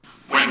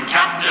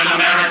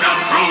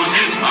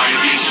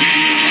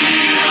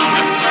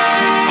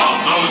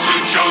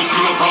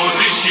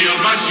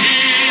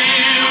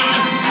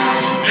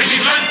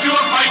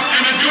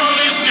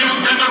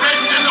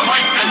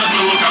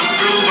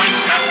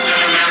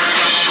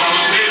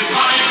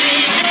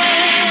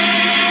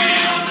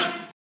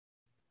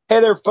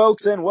there,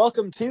 folks, and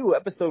welcome to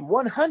episode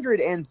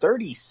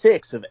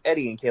 136 of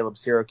Eddie and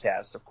Caleb's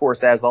HeroCast. Of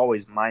course, as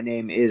always, my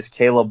name is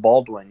Caleb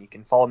Baldwin. You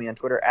can follow me on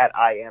Twitter at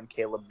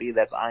IamCalebB.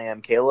 That's I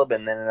am Caleb,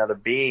 and then another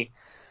B.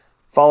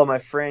 Follow my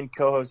friend,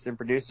 co-host, and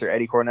producer,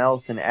 Eddie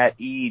Cornelison at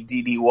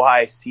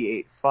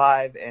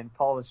EDDYC85, and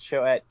follow the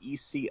show at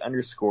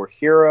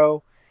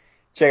EC_Hero.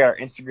 Check out our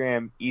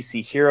Instagram,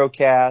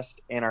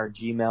 ECHeroCast, and our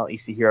Gmail,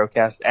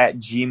 ECHeroCast at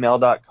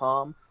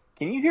gmail.com.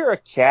 Can you hear a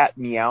cat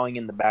meowing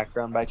in the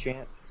background by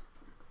chance?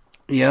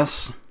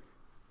 Yes.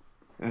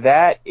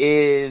 That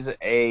is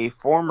a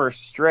former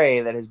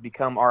stray that has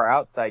become our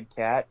outside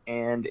cat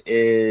and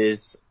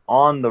is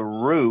on the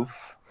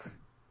roof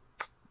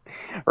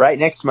right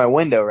next to my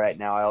window right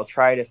now. I'll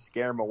try to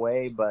scare him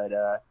away, but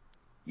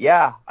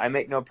yeah, I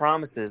make no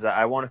promises.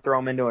 I want to throw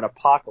him into an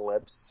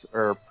apocalypse,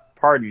 or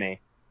pardon me.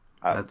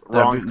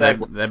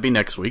 That'd be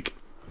next week.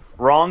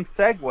 Wrong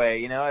segue.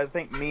 You know, I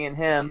think me and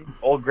him,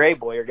 old gray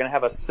boy, are going to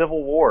have a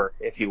civil war,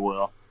 if you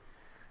will.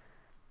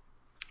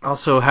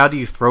 Also, how do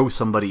you throw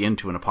somebody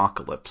into an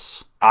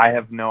apocalypse? I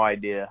have no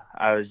idea.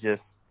 I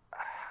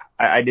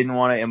didn't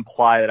want to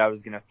imply that I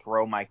was going to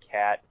throw my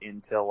cat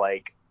into,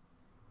 like,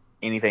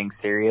 anything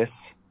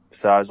serious.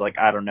 So I was like,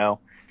 I don't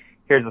know.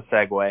 Here's a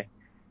segue.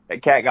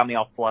 That cat got me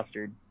all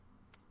flustered.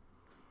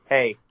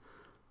 Hey,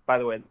 by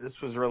the way,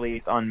 this was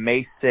released on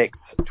May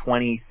 6,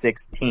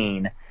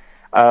 2016.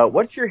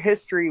 What's your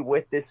history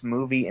with this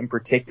movie in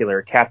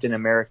particular, Captain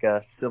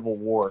America: Civil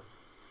War?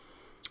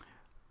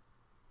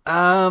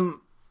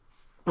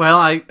 Well,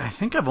 I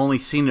think I've only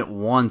seen it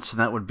once,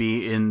 and that would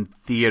be in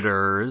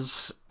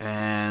theaters.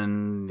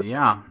 And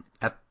yeah,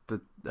 at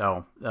the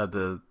what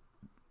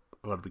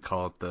do we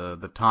call it?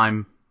 The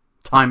time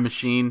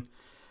machine.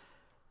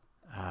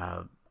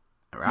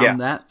 Around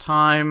that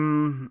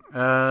time,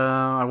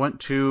 I went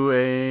to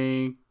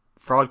a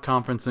fraud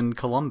conference in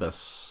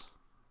Columbus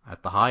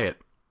at the Hyatt.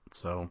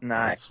 So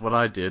That's what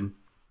I did.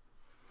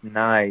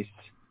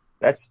 Nice.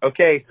 That's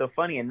okay. So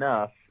funny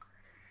enough,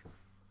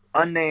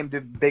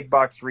 unnamed big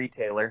box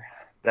retailer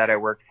that I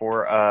worked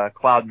for,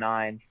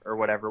 Cloud9 or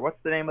whatever.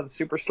 What's the name of the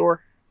superstore?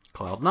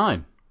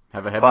 Cloud9.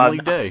 Have a heavenly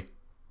day.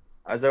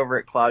 I was over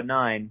at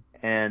Cloud9,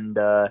 and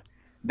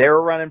they were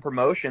running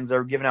promotions. They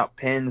were giving out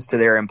pins to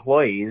their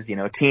employees, you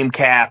know, Team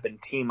Cap and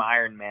Team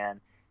Iron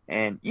Man.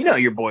 And you know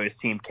your boy is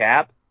Team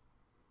Cap.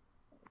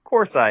 Of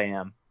course I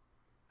am.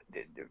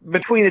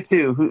 Between the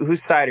two,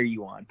 whose side are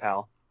you on,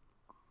 pal?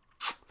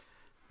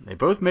 They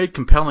both made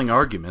compelling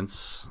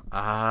arguments.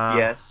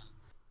 Yes.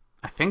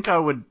 I think I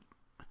would.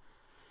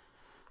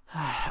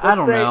 I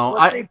don't know.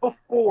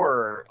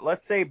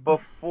 Let's say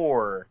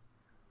before,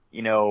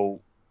 you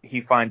know, he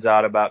finds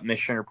out about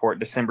Mission Report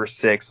December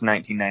 6,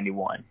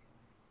 1991.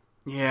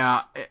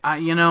 Yeah, I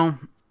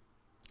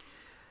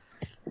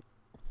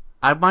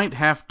might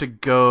actually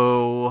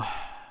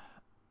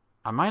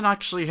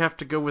have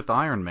to go with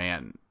Iron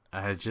Man.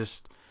 I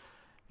just,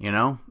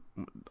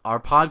 our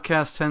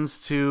podcast tends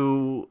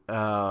to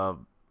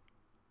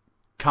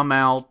come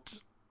out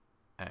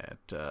at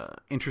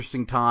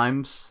interesting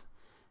times,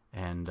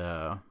 and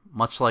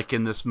much like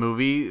in this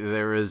movie,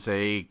 there is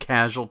a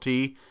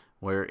casualty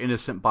where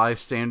innocent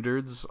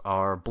bystanders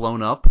are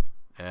blown up,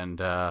 and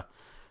that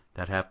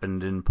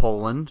happened in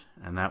Poland,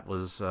 and that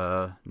was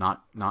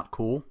not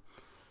cool.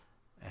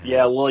 And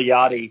yeah, Lil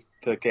Yachty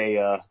took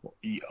a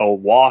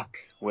walk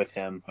with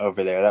him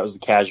over there. That was the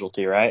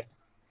casualty, right?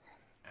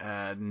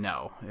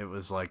 No, it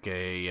was like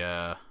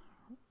a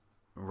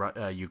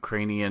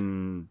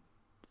Ukrainian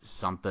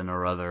something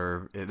or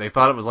other. They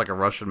thought it was like a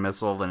Russian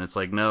missile, and it's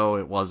like, no,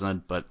 it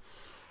wasn't. But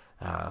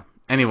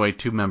anyway,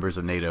 2 members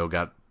of NATO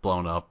got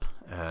blown up,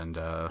 and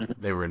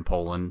they were in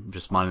Poland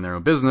just minding their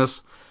own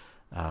business.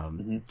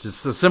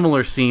 Just a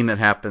similar scene that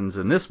happens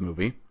in this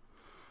movie.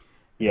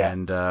 Yeah.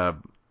 And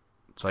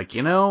it's like,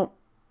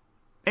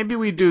 maybe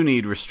we do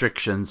need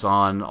restrictions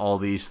on all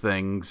these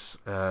things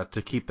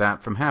to keep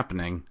that from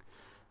happening.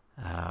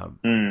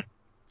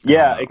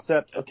 Yeah,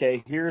 except,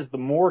 okay, here's the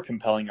more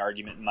compelling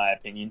argument, in my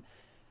opinion.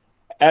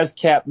 As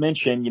Cap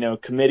mentioned,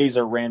 committees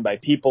are ran by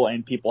people,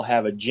 and people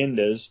have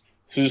agendas.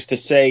 Who's to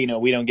say,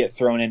 we don't get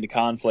thrown into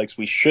conflicts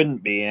we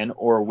shouldn't be in,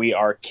 or we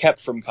are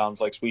kept from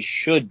conflicts we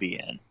should be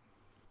in?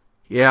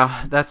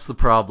 Yeah, that's the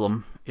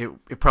problem.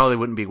 It probably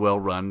wouldn't be well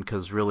run,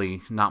 because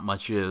really not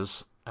much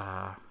is.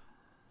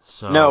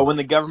 No, when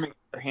the government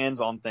gets their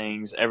hands on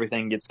things,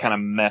 everything gets kind of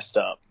messed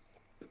up.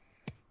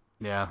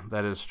 Yeah,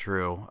 that is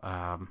true.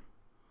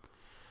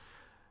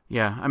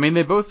 Yeah, I mean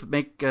they both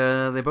make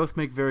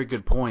very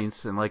good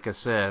points, and like I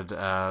said,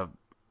 not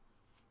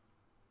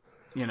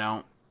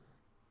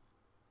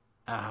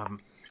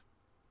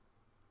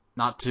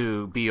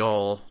to be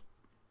all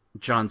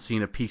John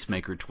Cena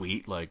Peacemaker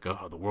tweet, like,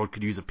 oh, the world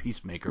could use a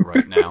peacemaker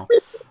right now.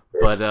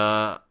 But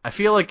I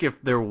feel like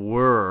if there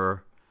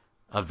were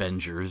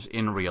Avengers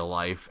in real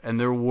life and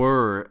there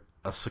were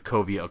a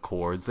Sokovia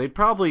Accords, they'd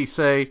probably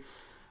say,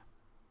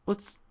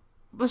 let's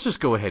just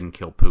go ahead and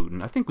kill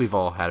Putin. I think we've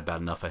all had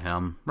about enough of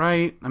him,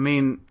 right? I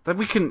mean, that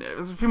we can,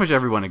 pretty much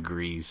everyone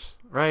agrees,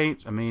 right?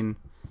 I mean,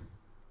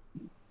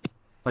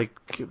 Like,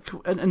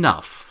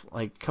 enough.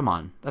 Like, come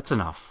on, that's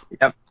enough.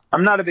 Yep.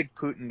 I'm not a big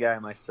Putin guy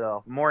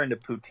myself. I'm more into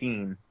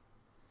poutine.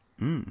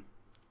 Mm,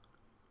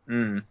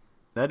 Mm,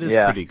 that is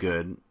yeah. pretty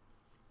good.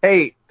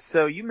 Hey,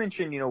 so you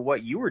mentioned,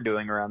 what you were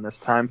doing around this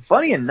time.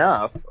 Funny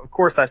enough, of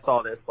course I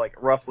saw this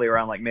like roughly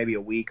around like maybe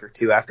a week or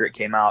two after it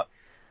came out.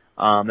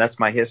 That's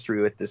my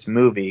history with this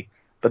movie.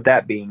 But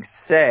that being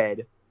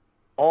said,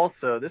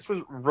 also, this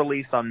was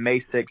released on May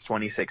 6,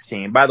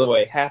 2016. By the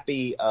way,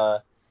 happy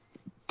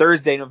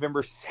Thursday,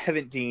 November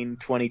 17,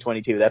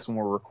 2022. That's when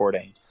we're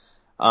recording.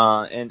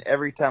 And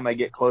every time I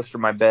get close to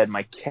my bed,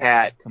 my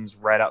cat comes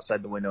right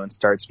outside the window and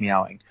starts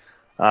meowing.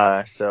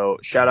 So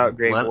shout out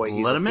Gray Boy.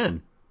 Let him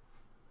in.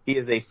 He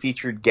is a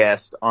featured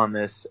guest on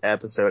this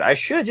episode. I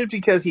should, just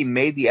because he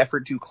made the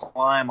effort to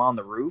climb on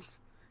the roof,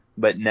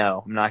 but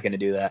no, I'm not going to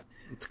do that.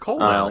 It's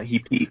cold out.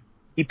 He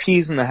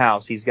pees in the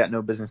house. He's got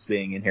no business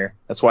being in here.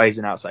 That's why he's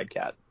an outside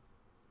cat.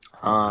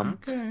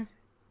 Okay.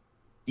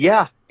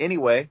 Yeah.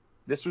 Anyway,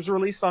 this was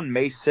released on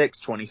May 6,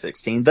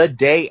 2016. The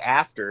day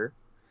after,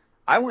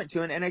 I went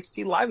to an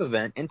NXT live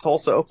event in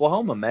Tulsa,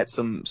 Oklahoma. Met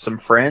some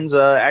friends.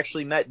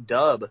 Actually met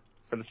Dub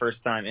for the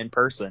first time in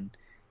person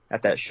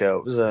at that show.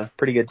 It was a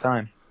pretty good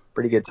time.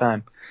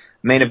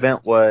 Main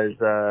event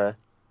was,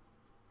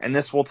 and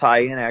this will tie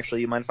in.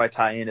 Actually, you mind if I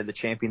tie into the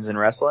champions in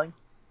wrestling?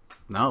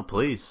 No,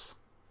 please.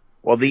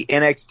 Well, the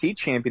NXT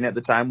champion at the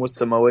time was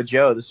Samoa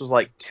Joe. This was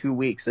like 2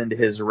 weeks into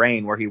his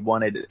reign where he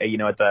won it,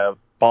 at the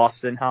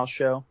Boston house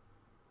show.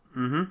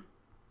 Mm-hmm.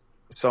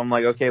 So I'm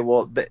like, okay,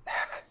 well,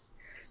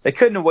 they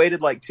couldn't have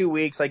waited like 2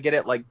 weeks. I get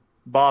it, like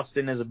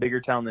Boston is a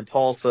bigger town than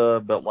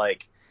Tulsa, but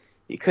like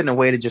you couldn't have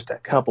waited just a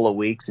couple of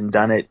weeks and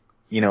done it,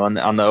 on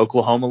the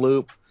Oklahoma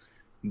loop.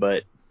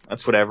 But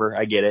that's whatever.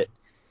 I get it.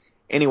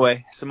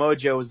 Anyway, Samoa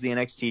Joe was the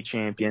NXT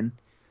champion.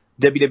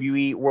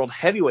 WWE World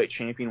Heavyweight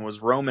Champion was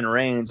Roman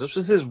Reigns. This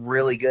was his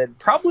really good,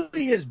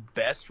 probably his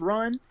best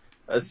run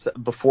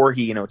before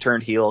he,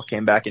 turned heel,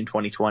 came back in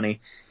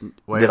 2020.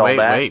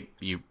 Wait.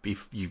 You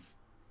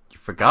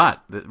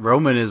forgot that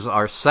Roman is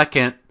our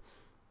second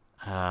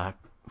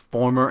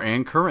former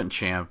and current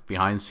champ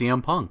behind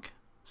CM Punk.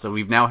 So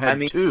we've now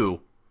had two.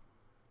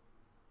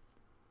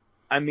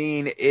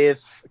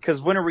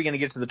 Because when are we going to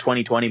get to the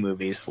 2020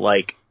 movies?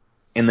 Like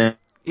in the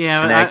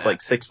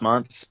next 6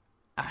 months?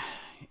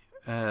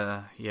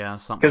 Yeah,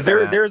 something. Because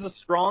there's a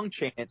strong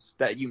chance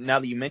that now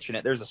that you mention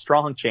it, there's a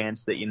strong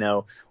chance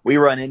that we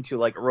run into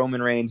like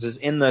Roman Reigns is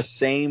in the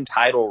same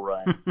title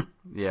run.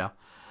 Yeah.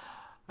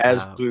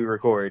 As we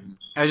record.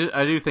 I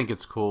do think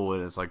it's cool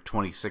when it's like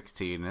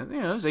 2016. It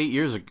was 8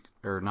 years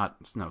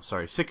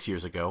ago, 6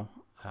 years ago.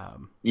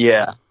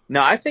 Yeah.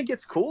 No, I think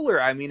it's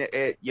cooler. I mean,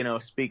 it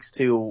speaks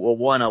to, well,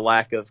 one, a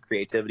lack of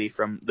creativity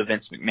from the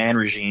Vince McMahon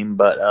regime,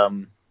 but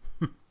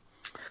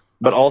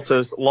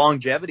also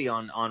longevity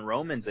on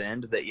Roman's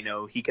end that,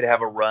 he could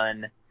have a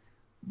run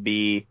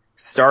be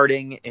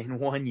starting in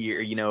 1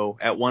 year,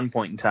 at one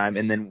point in time,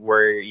 and then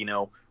we're,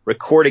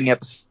 recording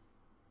episodes,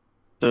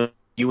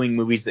 viewing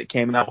movies that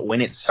came out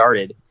when it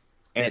started,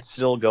 and it's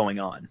still going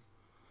on.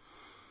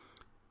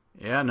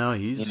 Yeah, no,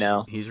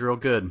 he's real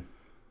good.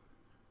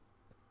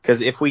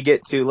 Because if we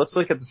get to, let's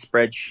look at the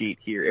spreadsheet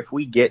here. If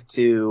we get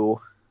to,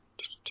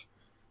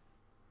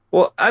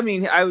 well, I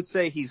mean, I would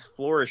say he's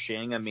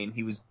flourishing. I mean,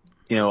 he was,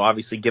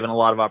 obviously given a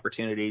lot of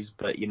opportunities,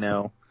 but,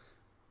 now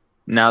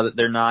that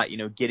they're not,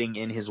 getting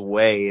in his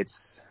way,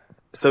 it's,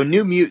 so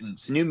New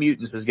Mutants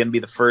is going to be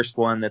the first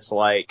one that's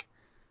like,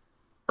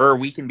 or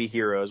We Can Be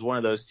Heroes, one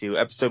of those two,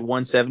 episode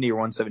 170 or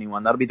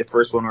 171. That'll be the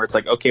first one where it's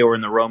like, okay, we're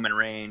in the Roman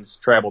Reigns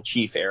Tribal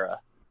Chief era.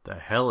 The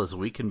hell is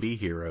We Can Be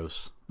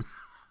Heroes?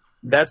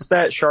 That's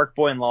that Shark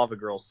Boy and Lava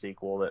Girl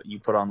sequel that you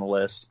put on the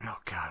list. Oh,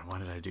 God, why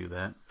did I do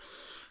that?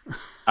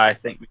 I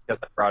think because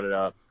I brought it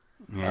up.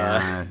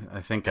 Yeah, I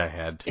think I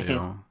had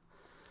to.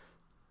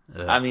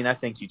 I mean, I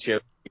think you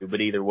chose to, but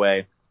either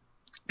way.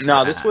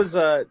 No, this was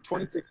a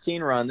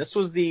 2016 run. This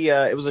was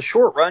it was a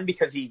short run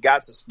because he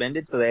got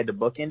suspended, so they had to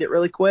bookend it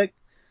really quick.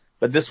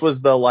 But this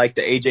was the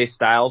AJ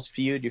Styles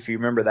feud, if you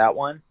remember that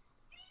one.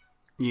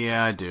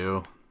 Yeah, I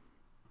do.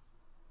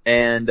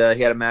 And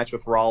he had a match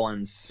with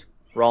Rollins.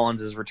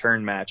 Rollins'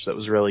 return match that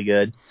was really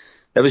good.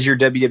 That was your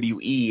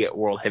WWE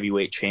World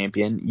Heavyweight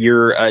Champion.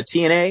 Your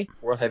TNA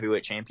World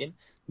Heavyweight Champion,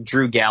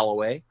 Drew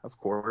Galloway, of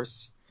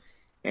course.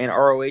 And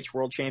ROH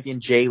World Champion,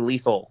 Jay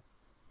Lethal.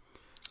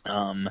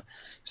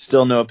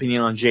 Still no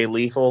opinion on Jay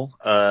Lethal.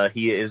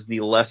 He is the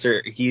less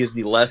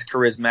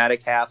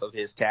charismatic half of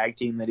his tag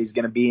team that he's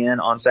going to be in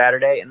on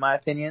Saturday, in my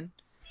opinion.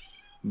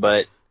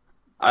 But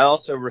I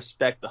also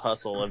respect the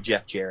hustle of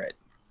Jeff Jarrett.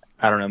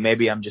 I don't know,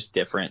 maybe I'm just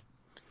different.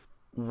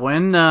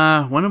 When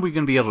are we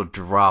going to be able to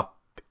drop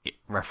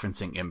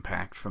referencing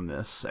Impact from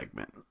this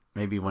segment?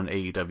 Maybe when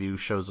AEW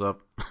shows up?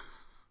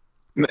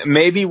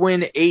 Maybe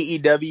when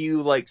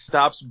AEW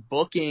stops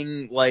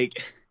booking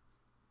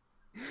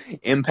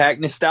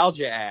Impact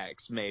nostalgia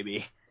acts,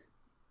 maybe.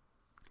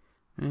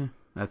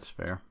 That's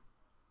fair.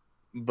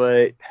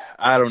 But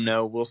I don't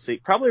know. We'll see.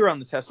 Probably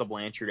around the Tessa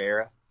Blanchard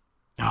era.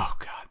 Oh,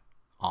 God.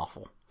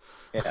 Awful.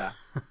 Yeah.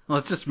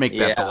 Let's just make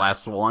that the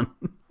last one.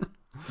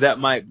 That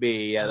might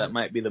be, that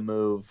might be the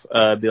move.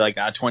 Be like,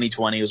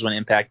 2020 was when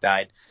Impact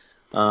died.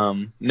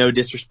 No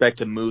disrespect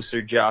to Moose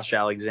or Josh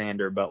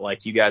Alexander, but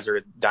like, you guys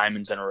are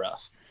diamonds in a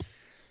rough.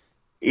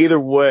 Either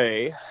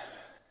way,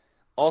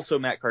 also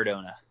Matt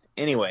Cardona.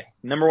 Anyway,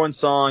 number one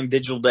song,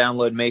 digital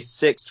download May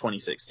 6,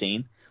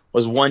 2016,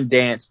 was One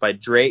Dance by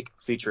Drake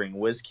featuring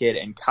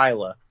WizKid and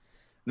Kyla.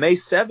 May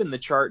 7, the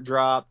chart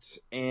dropped,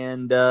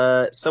 and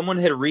someone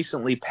had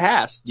recently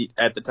passed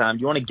at the time.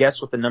 Do you want to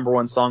guess what the number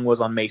one song was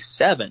on May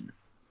 7?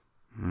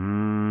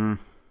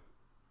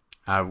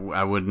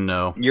 I wouldn't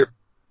know.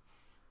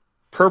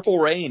 Purple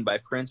Rain by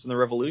Prince and the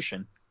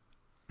Revolution.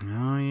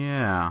 Oh,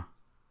 yeah.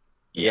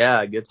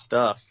 Yeah, good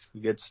stuff.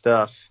 Good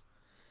stuff.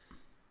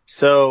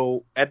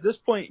 So at this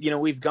point,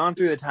 we've gone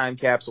through the time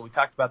capsule. We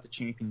talked about the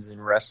champions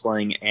in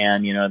wrestling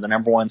and, the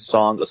number one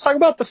song. Let's talk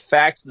about the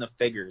facts and the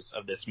figures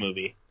of this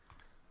movie.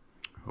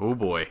 Oh,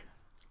 boy.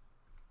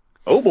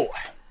 Oh, boy.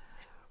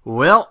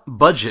 Well,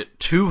 budget,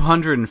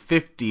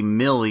 $250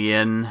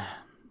 million.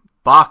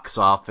 Box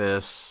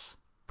office,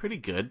 pretty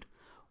good.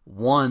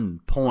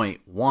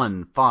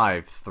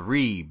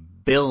 $1.153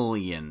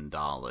 billion.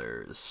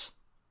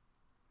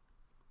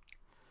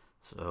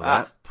 So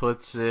that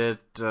puts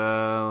it,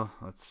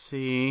 let's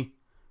see,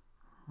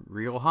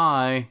 real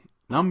high.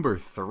 Number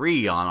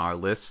 3 on our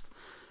list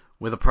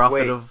with a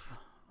profit of...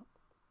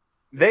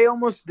 They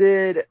almost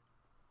did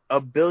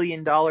 $1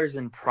 billion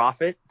in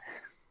profit?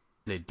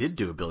 They did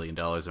do $1 billion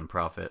in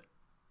profit.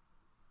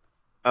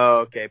 Oh,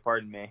 okay.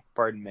 Pardon me.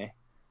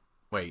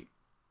 Wait.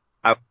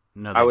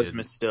 No, I was didn't.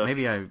 Mistook.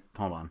 Maybe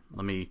hold on.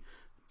 Let me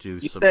do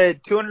you some... You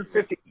said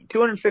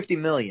 250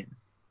 million.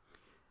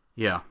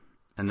 Yeah.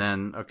 And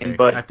then, okay,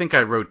 I think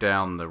I wrote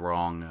down the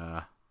wrong...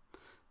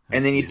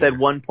 and then you said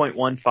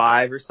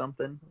 1.15 or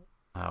something?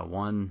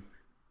 Okay.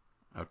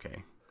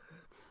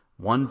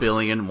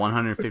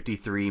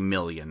 $1.153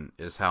 billion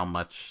is how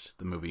much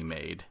the movie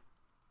made.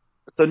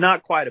 So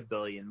not quite $1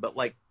 billion, but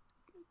like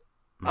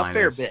a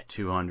fair bit.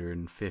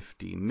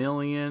 $250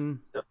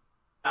 million. So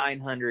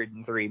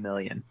 $903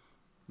 million.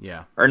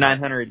 Yeah. Or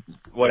 900,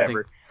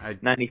 whatever.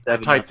 97.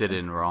 I typed it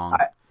in wrong.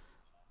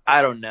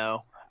 I don't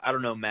know. I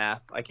don't know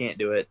math. I can't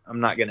do it. I'm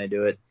not going to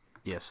do it.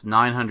 Yes,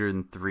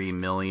 903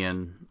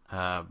 million.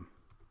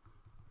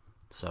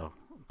 So,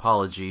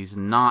 apologies.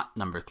 Not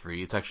number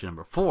 3. It's actually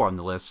number 4 on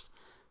the list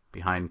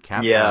behind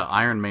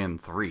Iron Man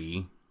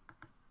 3.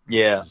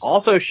 Yeah.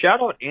 Also,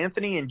 shout out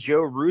Anthony and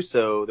Joe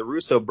Russo, the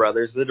Russo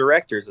brothers, the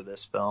directors of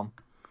this film.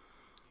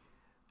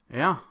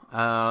 Yeah.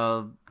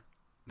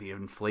 The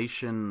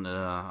inflation,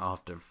 I'll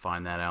have to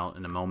find that out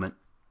in a moment.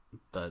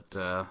 But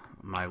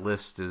my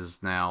list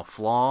is now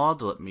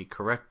flawed. Let me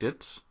correct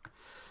it.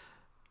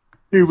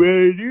 You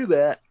better do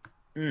that.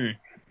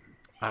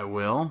 I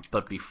will.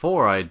 But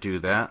before I do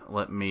that,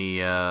 let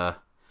me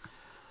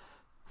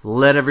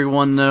let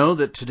everyone know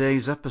that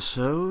today's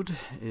episode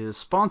is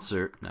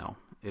sponsored. No,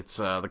 it's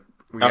we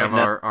have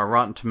our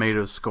Rotten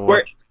Tomatoes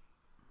score.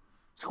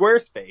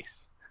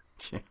 Squarespace.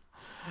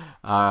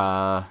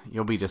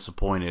 You'll be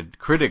disappointed.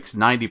 Critics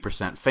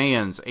 90%,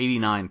 fans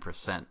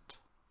 89%.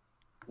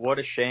 What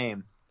a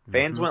shame.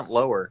 Fans went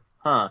lower,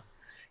 huh?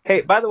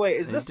 Hey, by the way,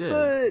 is this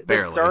the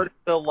start of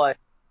the like?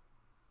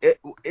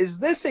 Is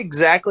this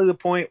exactly the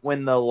point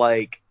when the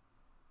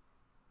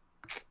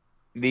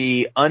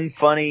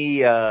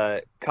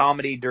unfunny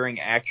comedy during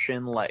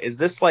action? Like, is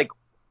this like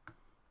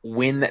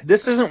when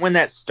this isn't when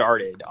that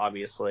started,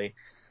 obviously,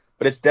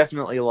 but it's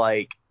definitely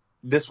like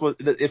this was.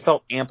 It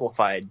felt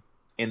amplified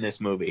in this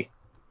movie.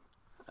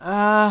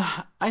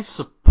 I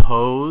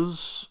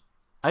suppose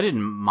I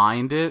didn't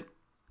mind it.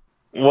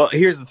 Well,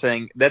 here's the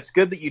thing. That's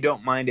good that you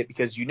don't mind it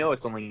because you know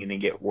it's only going to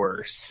get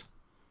worse.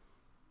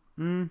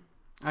 I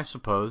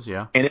suppose,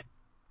 yeah. And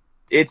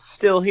it's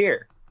still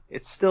here.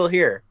 It's still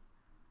here.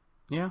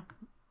 Yeah.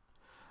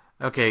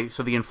 Okay,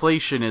 so the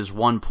inflation is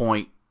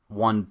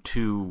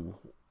 1.12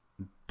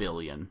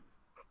 billion.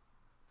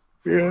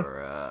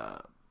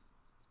 For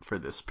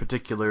this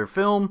particular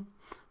film,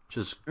 which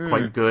is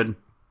quite good.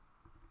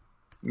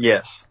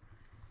 Yes.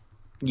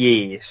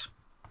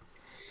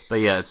 But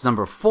yeah, it's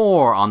number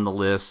 4 on the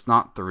list,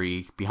 not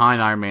 3,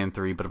 behind Iron Man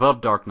 3, but above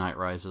Dark Knight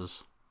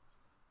Rises.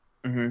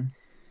 And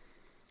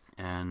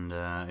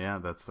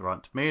that's the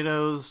Rotten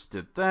Tomatoes.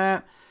 Did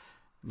that.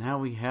 Now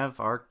we have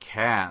our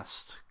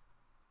cast.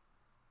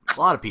 A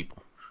lot of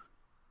people.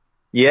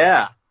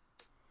 Yeah.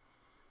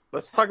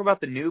 Let's talk about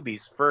the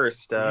newbies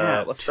first.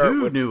 Let's start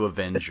with 2 new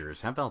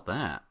Avengers. How about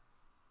that?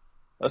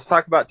 Let's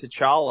talk about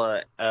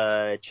T'Challa,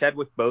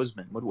 Chadwick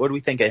Boseman. What do we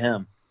think of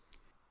him?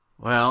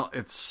 Well,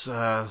 it's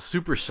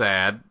super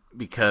sad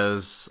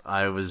because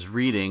I was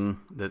reading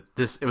that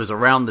it was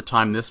around the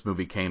time this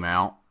movie came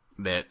out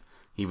that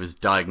he was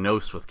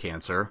diagnosed with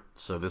cancer.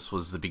 So this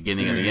was the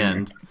beginning of the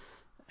end.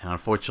 And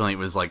unfortunately, it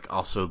was like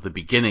also the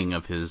beginning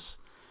of his,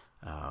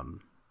 I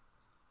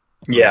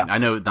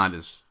know not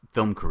his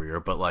film career,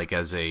 but like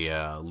as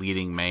a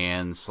leading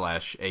man /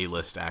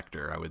 A-list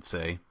actor, I would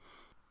say.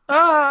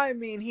 I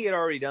mean, he had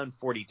already done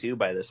 42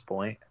 by this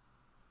point.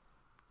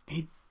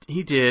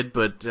 He did,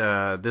 but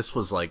this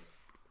was like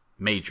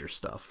major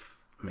stuff.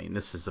 I mean,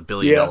 this is a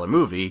billion-dollar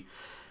movie.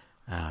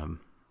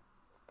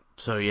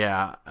 So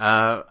yeah.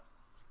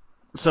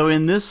 So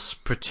in this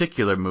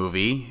particular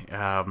movie,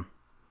 I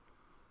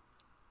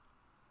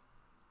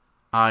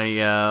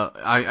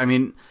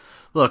mean,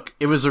 look,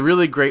 it was a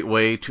really great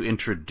way to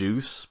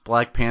introduce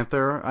Black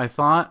Panther, I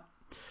thought.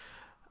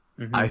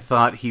 Mm-hmm. I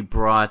thought he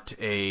brought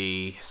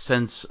a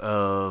sense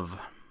of,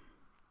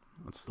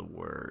 what's the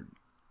word,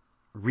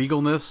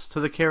 regalness to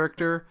the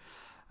character.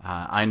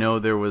 I know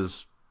there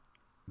was,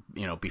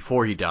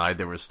 before he died,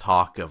 there was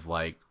talk of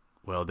like,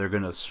 well, they're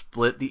going to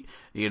split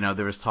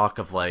there was talk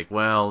of like,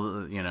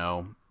 well,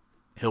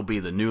 he'll be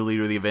the new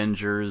leader of the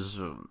Avengers,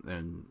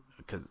 and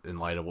because in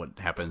light of what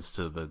happens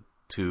to the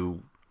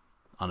two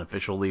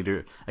unofficial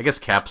leader, I guess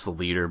Cap's the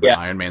leader, but Yeah.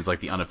 Iron Man's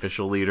like the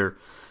unofficial leader.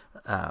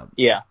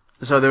 Yeah.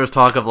 So there was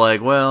talk of like,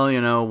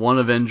 well, one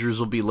Avengers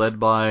will be led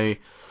by,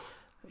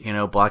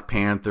 Black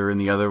Panther,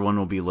 and the other one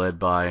will be led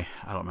by,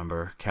 I don't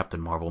remember,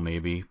 Captain Marvel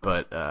maybe,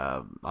 but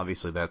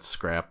obviously that's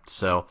scrapped.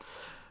 So,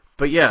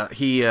 but yeah,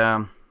 he,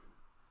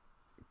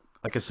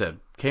 like I said,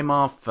 came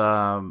off,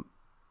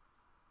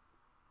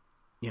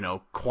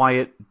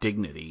 quiet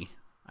dignity,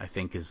 I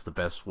think is the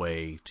best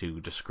way to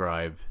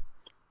describe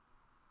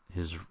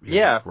his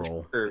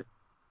role. For sure.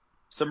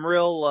 Some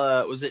real,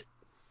 was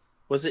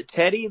it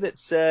Teddy that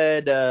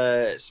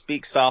said,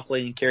 speak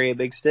softly and carry a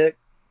big stick?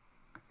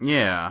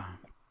 Yeah, I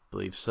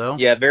believe so.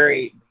 Yeah,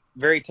 very,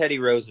 very Teddy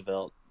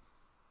Roosevelt.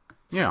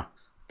 Yeah.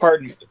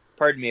 Pardon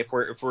me if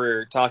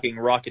we're talking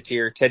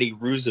Rocketeer Teddy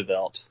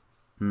Roosevelt.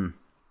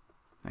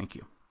 Thank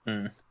you.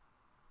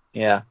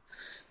 Yeah.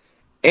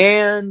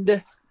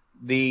 And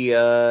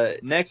the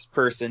next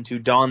person to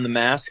don the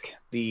mask,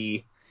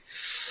 the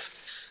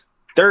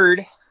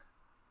third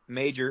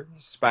major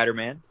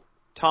Spider-Man,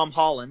 Tom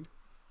Holland,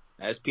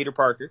 as Peter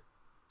Parker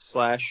 /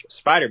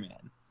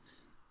 Spider-Man.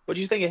 What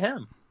do you think of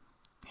him?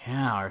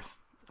 Yeah,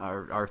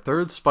 our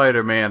third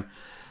Spider-Man.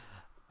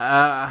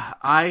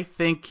 I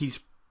think he's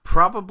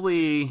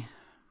probably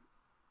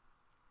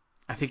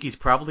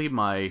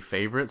my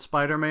favorite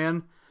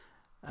Spider-Man.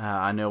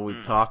 I know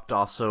we've talked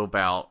also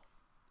about.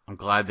 I'm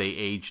glad they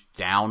aged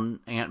down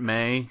Aunt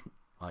May,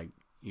 like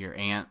your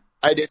aunt.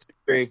 I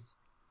disagree,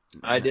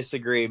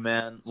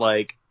 man.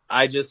 Like,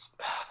 I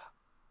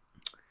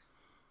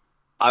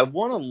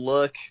want to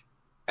look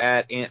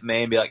at Aunt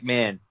May and be like,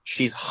 man,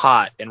 she's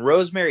hot. And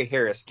Rosemary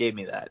Harris gave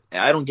me that.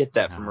 I don't get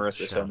that from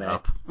Marissa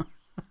Tomei.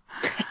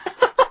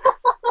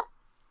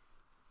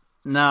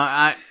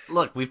 No,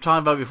 look, we've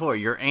talked about it before.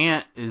 Your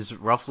aunt is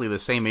roughly the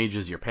same age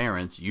as your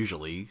parents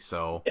usually,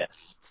 so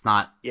Yes. it's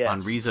not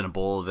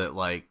unreasonable that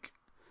like,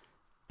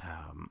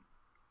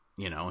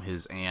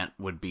 his aunt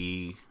would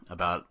be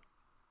about.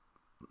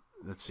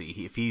 Let's see,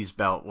 if he's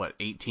about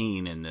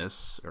 18 in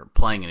this, or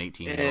playing an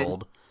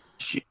 18-year-old.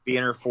 She'd be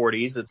in her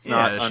 40s. It's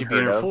not unheard of. She'd be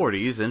in her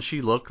 40s, and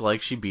she looked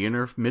like she'd be in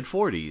her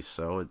mid-40s,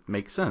 so it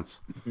makes sense.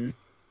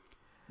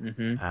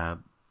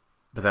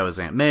 But that was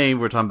Aunt May.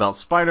 We're talking about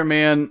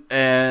Spider-Man,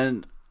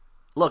 and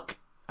look,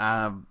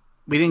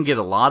 we didn't get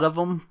a lot of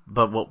them,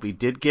 but what we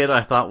did get,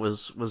 I thought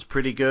was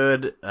pretty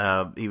good.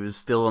 He was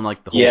still in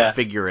like the whole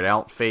figure it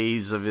out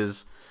phase of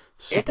his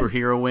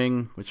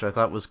superheroing, which I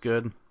thought was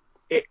good.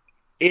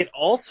 It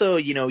also,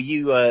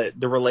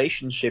 the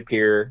relationship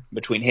here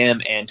between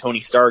him and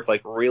Tony Stark,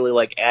 like, really,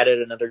 like, added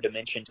another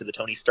dimension to the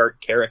Tony Stark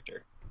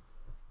character.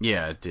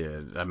 Yeah, it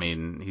did. I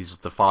mean, he's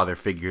the father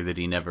figure that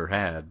he never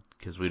had,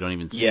 because we don't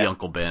even see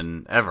Uncle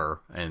Ben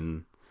ever.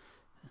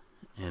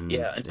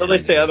 Until they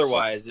say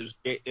otherwise,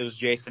 it was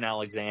Jason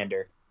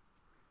Alexander.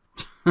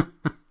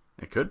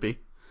 It could be.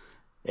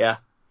 Yeah.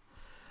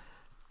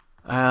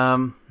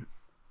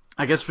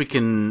 I guess we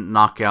can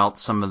knock out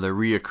some of the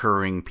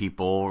reoccurring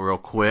people real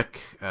quick.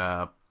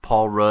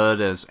 Paul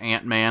Rudd as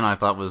Ant-Man, I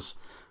thought was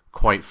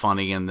quite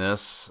funny in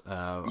this.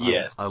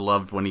 Yes. I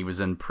loved when he was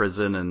in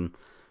prison and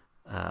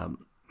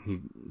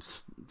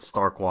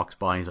Stark walks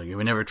by and he's like, "You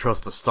would never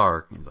trust a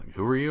Stark." He's like,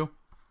 "Who are you?"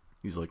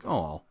 He's like,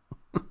 "Oh."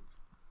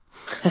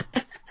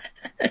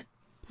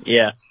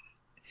 Yeah.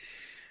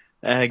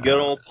 Good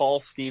old Paul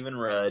Stephen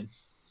Rudd.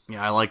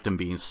 Yeah, I liked him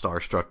being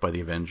starstruck by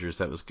the Avengers.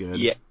 That was good.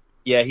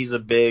 Yeah, he's a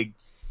big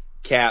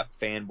Cap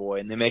fanboy,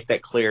 and they make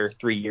that clear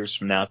 3 years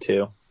from now,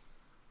 too.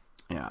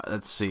 Yeah,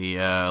 let's see.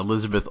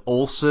 Elizabeth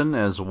Olsen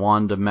as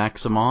Wanda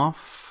Maximoff.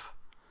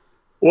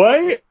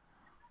 What?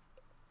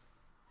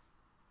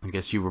 I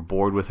guess you were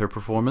bored with her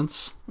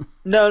performance?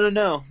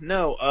 No.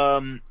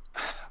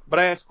 But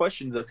I ask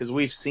questions, though, because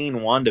we've seen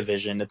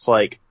WandaVision. It's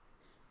like,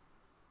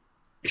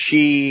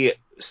 she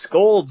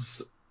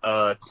scolds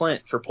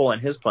Clint for pulling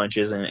his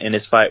punches in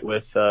his fight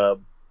with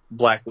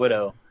Black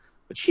Widow,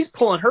 but she's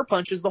pulling her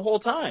punches the whole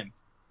time.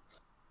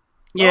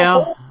 Yeah.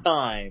 The whole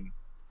time.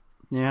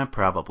 Yeah,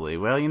 probably.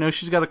 Well,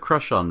 she's got a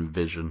crush on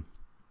Vision.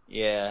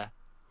 Yeah.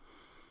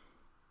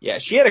 Yeah,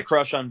 she had a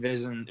crush on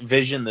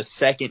Vision the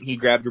second he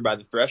grabbed her by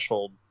the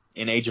threshold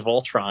in Age of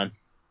Ultron.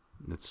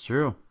 That's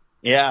true.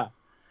 Yeah.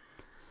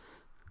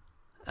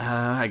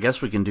 I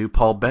guess we can do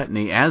Paul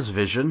Bettany as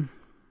Vision.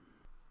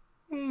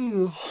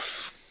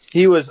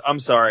 He was. I'm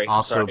sorry. I'm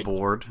Also sorry,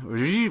 bored.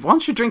 Why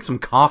don't you drink some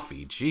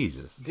coffee?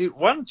 Jesus. dude.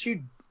 Why don't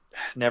you?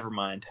 Never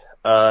mind.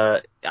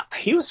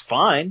 He was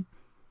fine.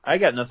 I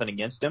got nothing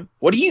against him.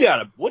 What do you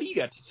got? What do you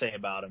got to say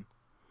about him?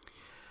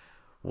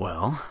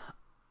 Well,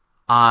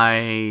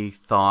 I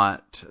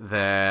thought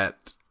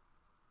that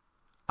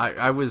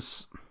I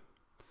was.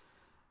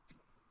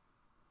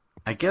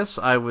 I guess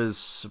I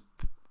was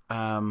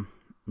not.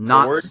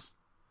 Bored?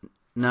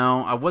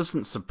 No, I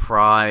wasn't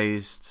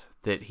surprised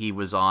that he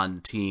was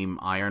on Team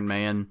Iron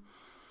Man.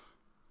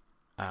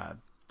 Uh,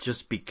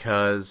 just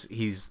because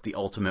he's the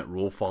ultimate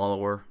rule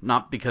follower.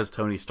 Not because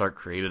Tony Stark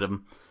created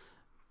him,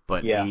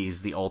 but Yeah.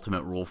 he's the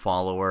ultimate rule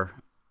follower.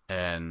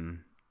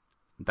 And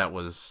that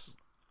was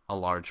a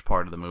large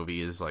part of the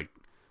movie is like,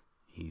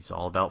 he's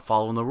all about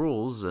following the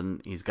rules,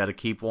 and he's got to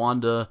keep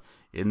Wanda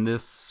in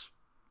this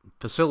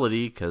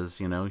facility because,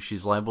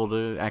 she's liable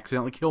to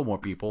accidentally kill more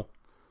people.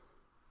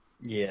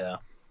 Yeah.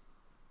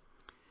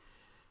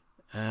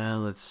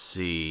 Let's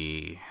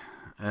see.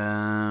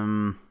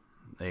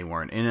 They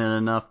weren't in it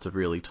enough to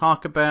really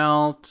talk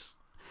about.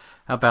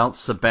 How about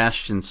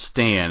Sebastian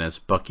Stan as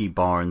Bucky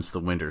Barnes,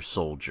 the Winter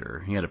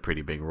Soldier? He had a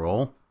pretty big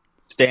role.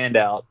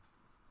 Standout.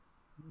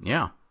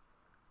 Yeah.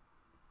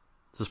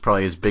 This is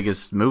probably his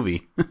biggest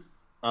movie.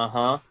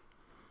 Uh-huh.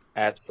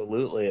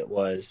 Absolutely it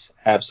was.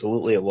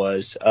 Absolutely it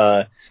was.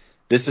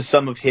 This is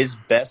some of his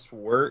best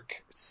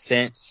work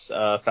since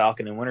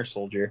Falcon and Winter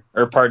Soldier.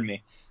 Or pardon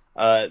me.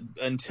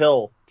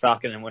 Until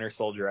Falcon and Winter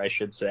Soldier, I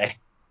should say.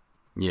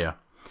 Yeah.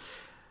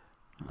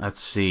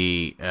 Let's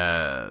see.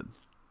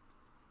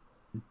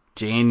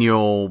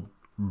 Daniel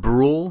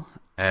Bruhl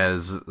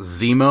as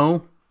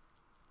Zemo,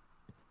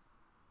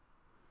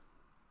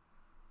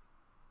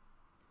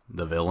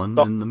 the villain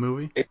in the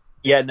movie.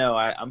 Yeah, no,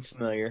 I'm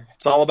familiar.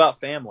 It's all about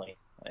family.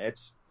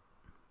 It's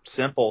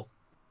simple.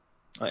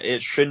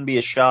 It shouldn't be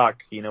a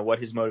shock, what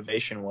his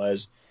motivation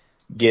was,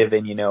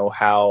 given,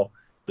 how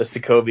the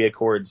Sokovia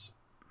Accords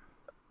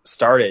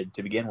started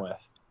to begin with.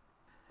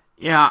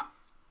 Yeah,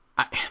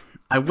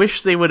 I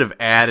wish they would have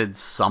added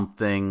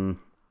something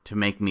to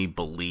make me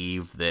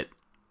believe that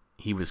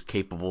he was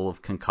capable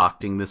of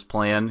concocting this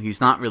plan.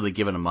 He's not really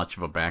given him much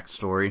of a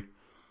backstory.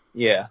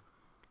 Yeah.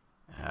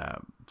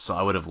 So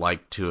I would have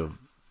liked to have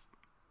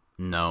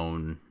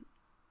known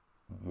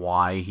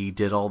why he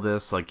did all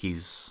this. Like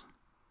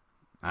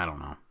I don't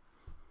know.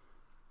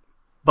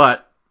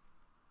 But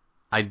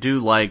I do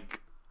like,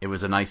 it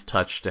was a nice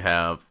touch to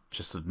have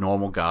just a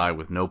normal guy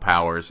with no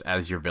powers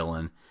as your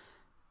villain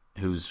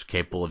who's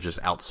capable of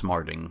just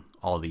outsmarting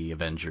all the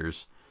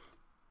Avengers.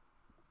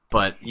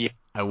 But Yeah.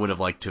 I would have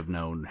liked to have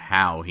known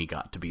how he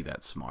got to be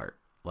that smart.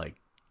 Like,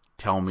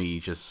 tell me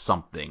just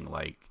something,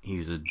 like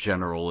he's a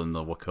general in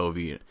the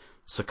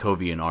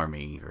Sokovian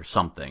army or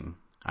something.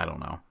 I don't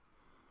know.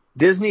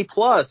 Disney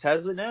Plus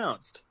has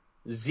announced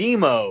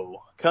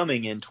Zemo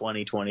coming in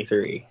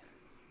 2023.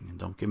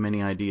 Don't give them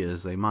any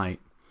ideas. They might.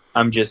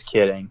 I'm just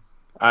kidding.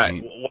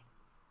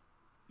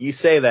 You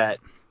say that,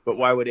 but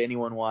why would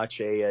anyone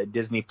watch a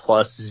Disney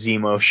Plus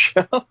Zemo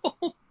show?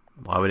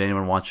 Why would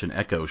anyone watch an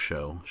Echo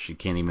show? She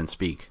can't even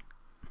speak.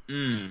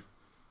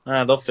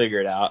 They'll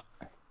figure it out.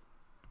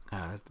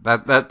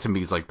 That to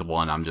me is like the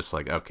one I'm just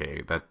like,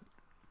 okay,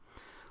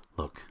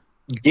 look.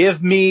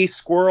 Give me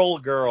Squirrel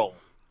Girl.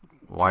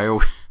 Why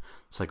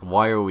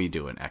are we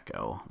doing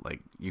Echo?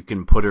 Like, you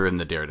can put her in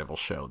the Daredevil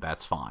show.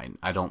 That's fine.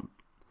 I don't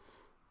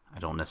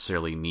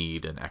necessarily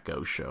need an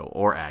Echo show,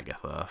 or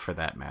Agatha for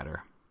that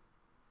matter.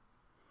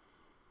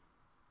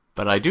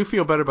 But I do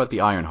feel better about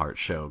the Ironheart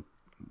show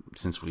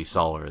since we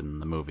saw her in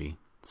the movie.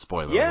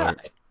 Spoiler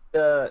alert.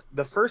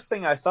 The first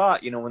thing I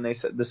thought, when they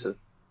said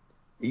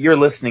you're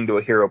listening to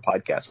a hero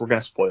podcast, we're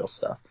gonna spoil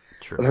stuff.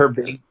 True.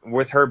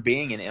 With her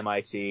being in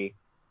MIT,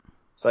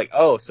 it's like,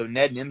 oh, so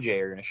Ned and MJ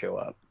are gonna show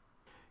up.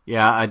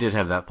 Yeah, I did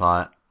have that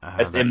thought.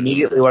 That's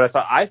immediately what I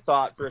thought. I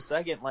thought for a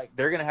second, like,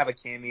 they're gonna have a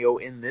cameo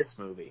in this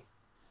movie.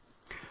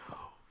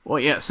 Well,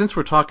 yeah, since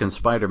we're talking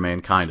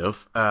Spider-Man, kind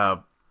of,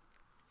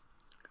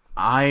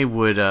 I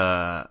would,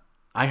 I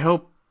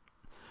hope.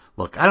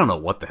 Look, I don't know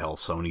what the hell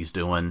Sony's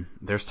doing.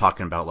 They're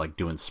talking about, like,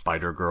 doing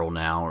Spider-Girl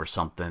now or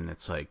something.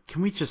 It's like,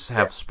 can we just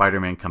have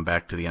Spider-Man come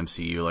back to the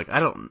MCU? Like,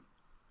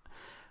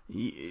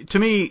 to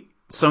me,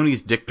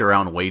 Sony's dicked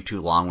around way too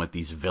long with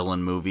these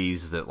villain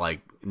movies that, like,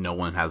 no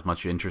one has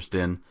much interest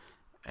in.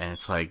 And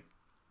it's like,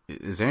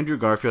 is Andrew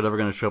Garfield ever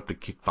going to show up to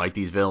fight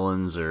these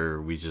villains, or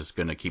are we just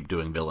going to keep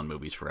doing villain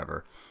movies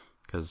forever?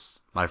 Because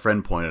my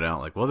friend pointed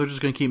out, like, well, they're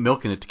just going to keep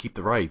milking it to keep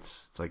the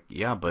rights. It's like,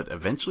 yeah, but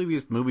eventually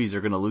these movies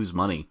are going to lose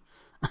money.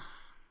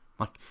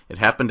 Like, it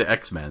happened to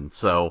X-Men.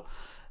 So,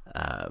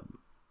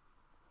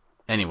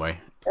 anyway,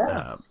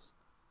 I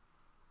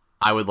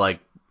would like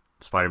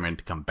Spider-Man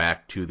to come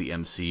back to the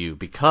MCU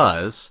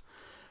because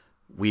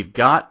we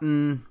got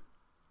like,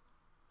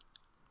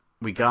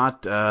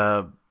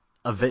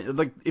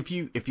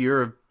 if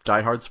you're a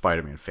diehard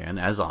Spider-Man fan,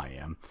 as I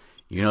am,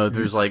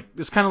 there's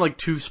kind of like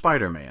two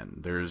Spider-Man.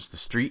 There's the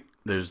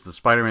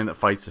Spider-Man that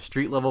fights the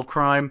street level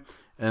crime,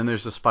 and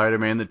there's the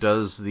Spider-Man that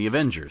does the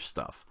Avengers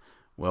stuff.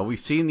 Well, we've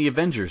seen the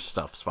Avengers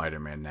stuff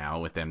Spider-Man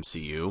now with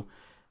MCU.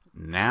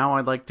 Now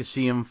I'd like to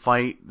see him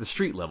fight the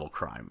street level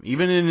crime.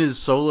 Even in his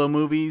solo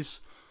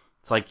movies,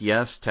 it's like,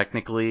 yes,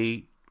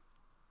 technically,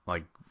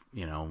 like,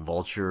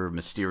 Vulture,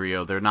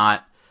 Mysterio, they're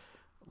not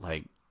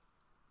like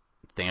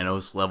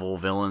Thanos level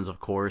villains, of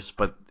course,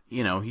 but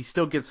he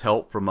still gets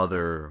help from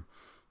other,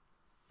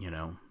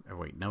 or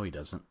wait, no, he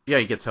doesn't. Yeah,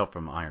 he gets help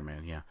from Iron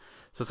Man, yeah.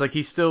 So it's like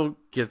he still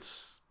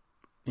gets,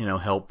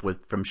 help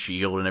from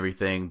Shield and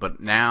everything, but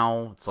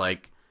now it's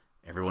like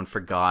everyone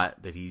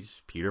forgot that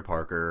he's Peter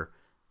Parker,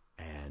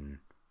 and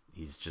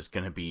he's just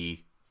gonna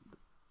be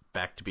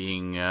back to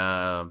being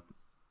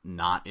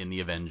not in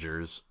the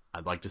Avengers.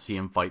 I'd like to see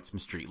him fight some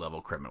street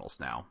level criminals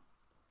now.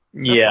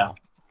 Yeah.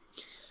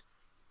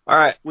 All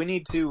right, we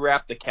need to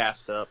wrap the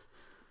cast up.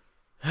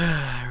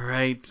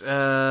 Right.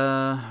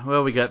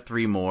 Well, we got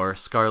 3 more.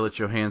 Scarlett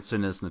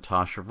Johansson as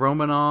Natasha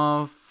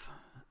Romanoff.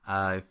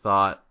 I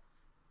thought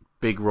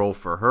big role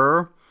for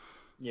her.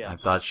 Yeah. I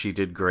thought she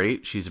did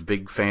great. She's a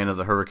big fan of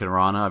the Hurricane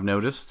Rana, I've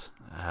noticed.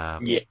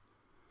 Yeah.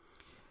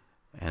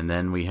 And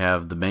then we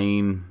have the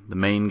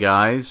main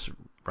guys,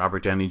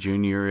 Robert Downey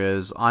Jr.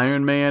 as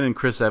Iron Man and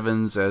Chris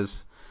Evans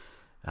as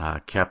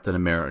Captain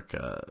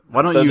America.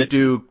 Why don't you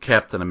do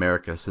Captain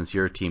America since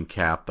you're Team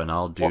Cap, and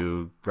I'll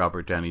do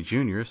Robert Downey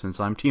Jr. since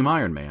I'm Team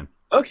Iron Man.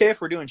 Okay,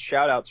 if we're doing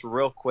shout-outs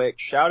real quick,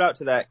 shout out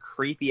to that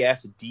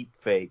creepy-ass deep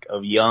fake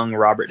of young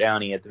Robert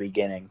Downey at the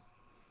beginning.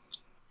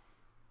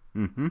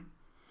 Mm-hmm.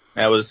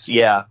 That was,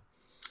 yeah.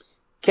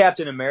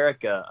 Captain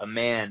America, a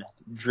man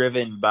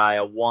driven by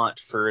a want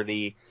for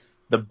the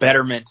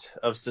betterment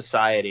of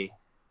society.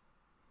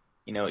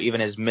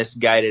 Even as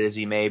misguided as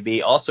he may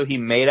be. Also, he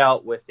made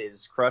out with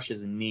his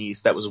crush's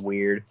niece. That was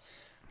weird.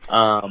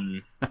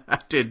 I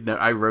did know.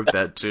 I wrote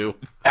that too.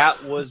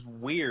 That was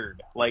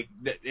weird. Like,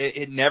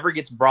 it never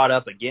gets brought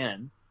up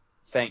again.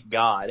 Thank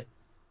God.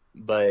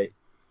 But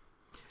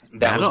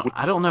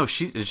I don't know.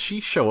 Did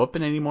she show up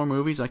in any more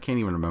movies? I can't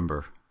even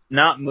remember.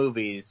 Not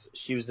movies.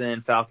 She was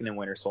in Falcon and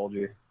Winter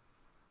Soldier.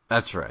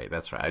 That's right.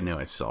 I knew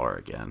I saw her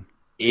again.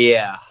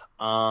 Yeah.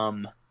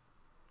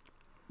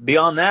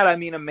 Beyond that, I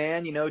mean, a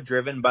man,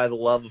 driven by the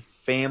love of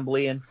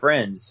family and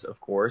friends, of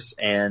course.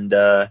 And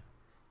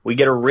we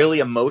get a really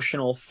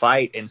emotional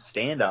fight and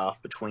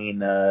standoff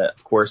between,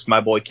 of course, my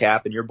boy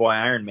Cap and your boy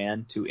Iron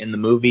Man to end the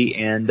movie.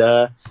 And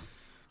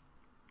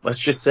let's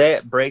just say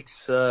it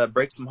breaks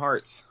some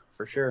hearts,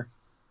 for sure.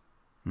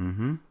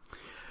 Mm-hmm.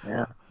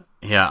 Yeah.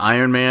 Yeah,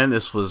 Iron Man,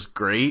 this was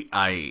great.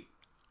 I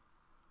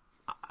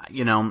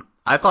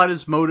thought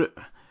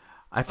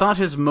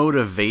his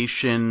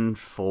motivation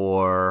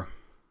for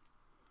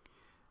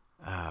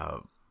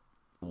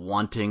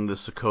wanting the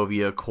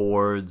Sokovia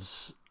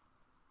Accords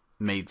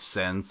made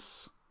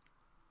sense.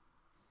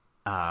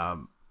 The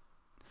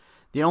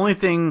only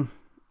thing,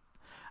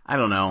 I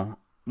don't know,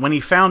 when he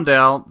found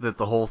out that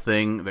the whole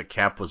thing, that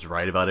Cap was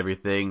right about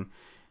everything,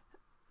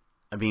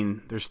 I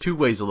mean, there's 2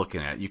 ways of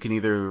looking at it. You can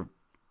either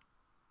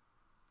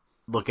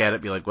look at it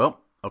and be like, well,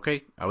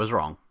 okay, I was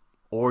wrong.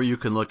 Or you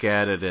can look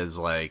at it as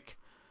like,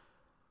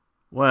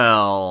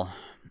 well,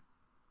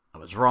 I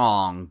was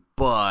wrong,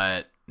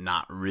 but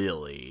not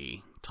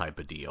really type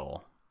of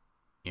deal.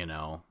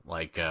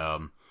 Like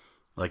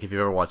if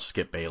you ever watched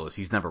Skip Bayless,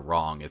 he's never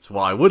wrong. It's,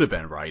 well, I would have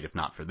been right if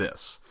not for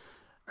this.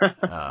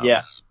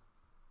 Yeah.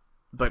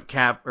 But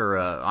Cap or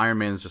Iron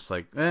Man is just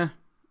like, I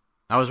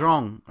was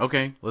wrong.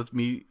 Okay, let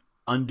me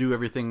undo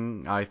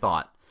everything I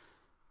thought.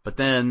 But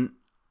then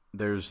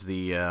there's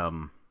the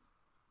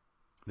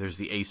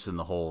ace in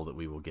the hole that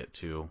we will get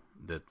to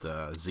that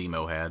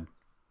Zemo had.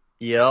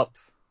 Yep.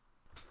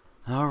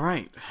 All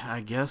right,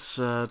 I guess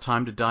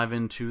time to dive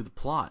into the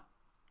plot.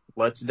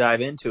 Let's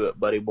dive into it,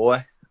 buddy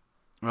boy.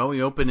 Well,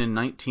 we open in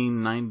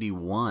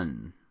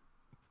 1991.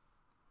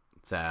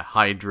 It's a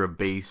Hydra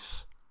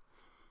base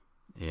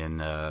in,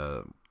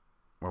 where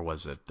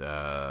was it?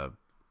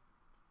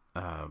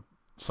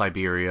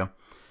 Siberia.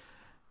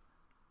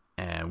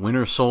 And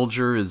Winter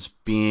Soldier is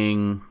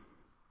being,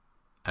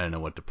 I don't know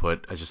what to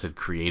put. I just said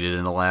created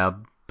in a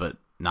lab, but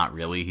not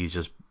really.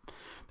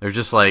 They're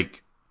just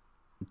like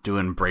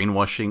doing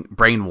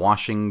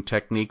brainwashing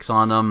techniques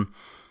on him.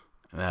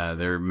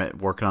 They're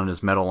working on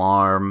his metal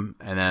arm,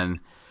 and then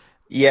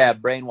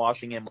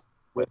Brainwashing him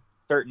with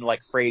certain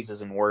like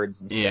phrases and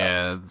words and stuff.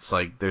 Yeah, it's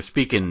like they're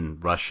speaking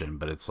Russian,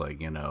 but it's like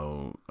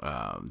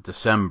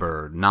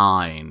December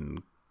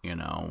 9,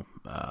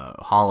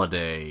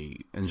 holiday,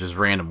 and just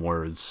random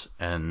words,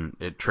 and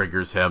it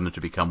triggers him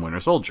to become Winter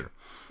Soldier.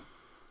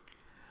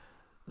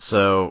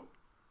 So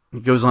he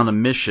goes on a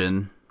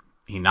mission.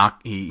 There's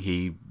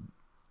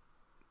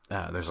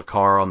a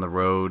car on the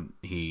road.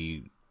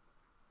 He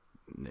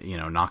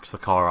knocks the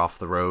car off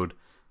the road.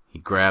 He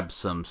grabs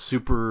some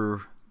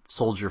super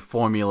soldier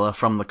formula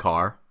from the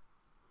car.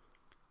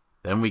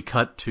 Then we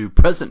cut to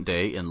present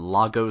day in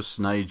Lagos,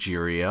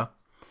 Nigeria.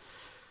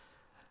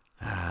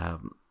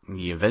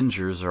 The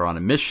Avengers are on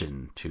a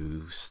mission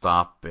to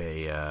stop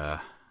a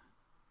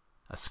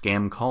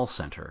scam call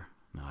center.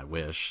 Now, I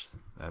wish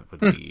that would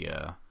be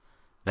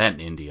that in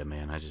India,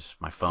 man.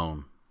 My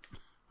phone.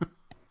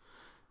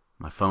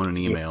 My phone and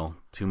email,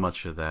 too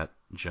much of that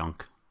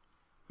junk.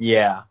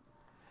 Yeah.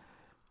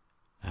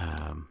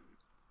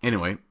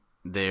 Anyway,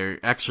 they're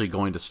actually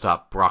going to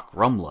stop Brock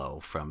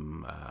Rumlow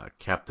from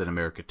Captain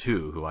America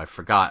 2, who I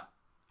forgot.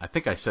 I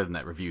think I said in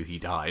that review he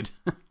died.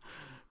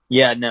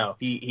 Yeah, no,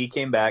 he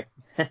came back.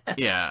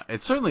 Yeah,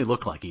 it certainly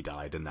looked like he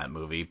died in that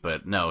movie,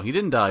 but no, he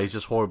didn't die. He's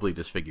just horribly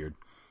disfigured.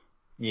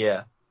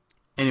 Yeah.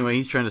 Anyway,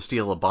 he's trying to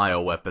steal a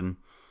bioweapon,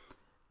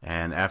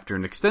 and after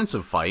an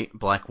extensive fight,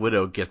 Black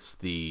Widow gets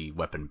the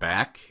weapon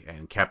back,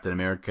 and Captain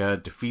America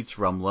defeats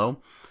Rumlow.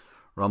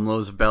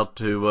 Rumlow's about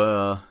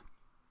to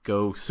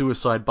go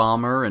suicide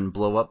bomber and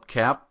blow up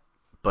Cap,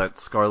 but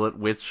Scarlet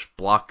Witch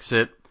blocks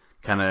it,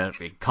 kind of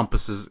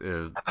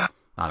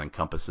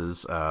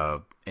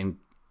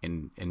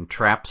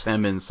entraps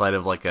him inside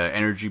of like a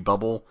energy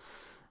bubble,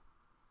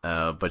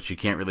 but she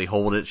can't really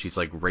hold it. She's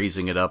like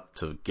raising it up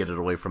to get it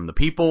away from the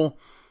people,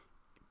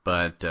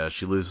 but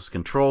she loses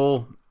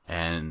control,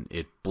 and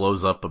it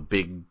blows up a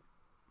big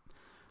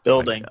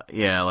building.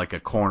 Like a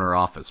corner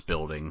office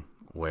building,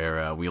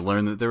 where we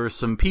learn that there are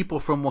some people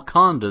from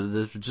Wakanda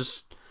that are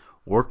just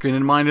working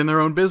and minding their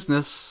own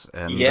business.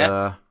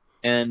 And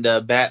and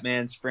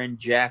Batman's friend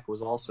Jack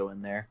was also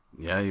in there.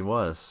 Yeah, he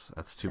was.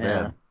 That's too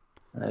bad.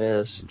 That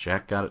is.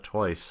 Jack got it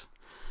twice.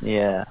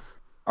 Yeah.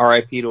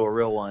 R.I.P. to a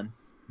real one.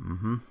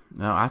 Mm-hmm.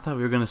 No, I thought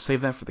we were going to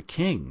save that for the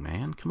King,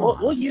 man. Come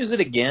on. We'll use it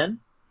again.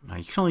 No,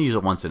 you can only use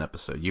it once an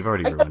episode. You've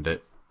already ruined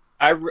it.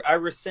 I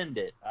rescind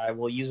it. I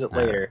will use it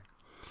later.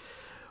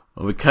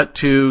 Well, we cut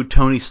to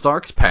Tony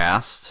Stark's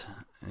past.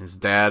 His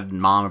dad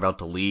and mom are about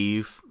to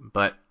leave,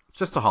 but it's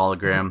just a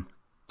hologram.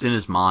 It's in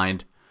his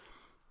mind.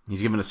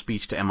 He's giving a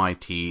speech to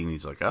MIT, and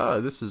he's like,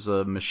 this is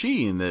a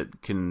machine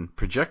that can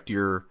project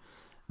your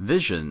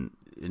vision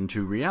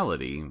into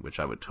reality, which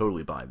I would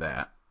totally buy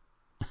that.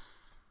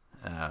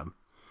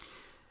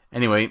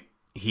 Anyway,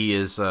 he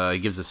gives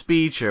a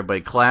speech,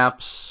 everybody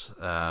claps.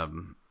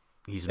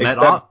 He's met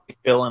off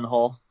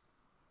Gyllenhaal.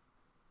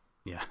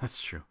 Yeah,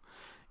 that's true.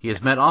 He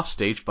is met off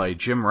stage by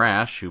Jim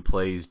Rash, who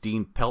plays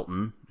Dean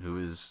Pelton, who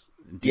is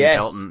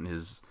Pelton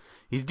is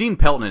he's Dean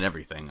Pelton in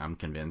everything, I'm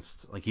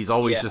convinced. Like he's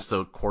always just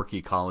a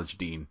quirky college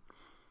dean.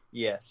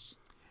 Yes.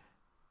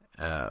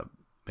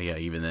 But yeah,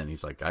 even then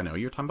he's like, I know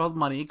you're talking about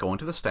money going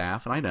to the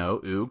staff, and I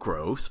know, ooh,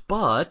 gross,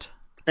 but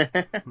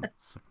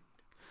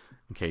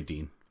okay,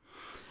 Dean.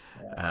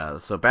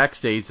 So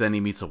backstage, then he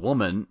meets a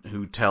woman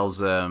who tells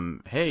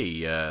him,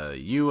 "Hey,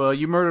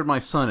 you murdered my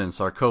son in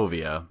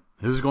Sokovia.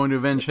 Who's going to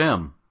avenge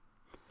him?"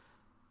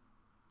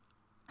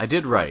 I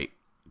did right.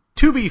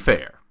 To be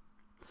fair,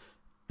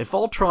 if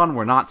Ultron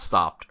were not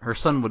stopped, her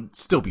son would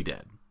still be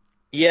dead.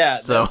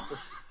 Yeah. So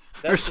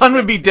her son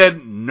would be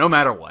dead no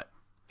matter what.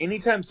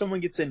 Anytime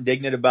someone gets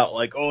indignant about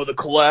like, the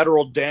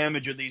collateral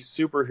damage of these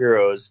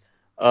superheroes,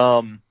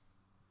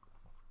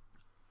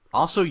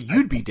 also,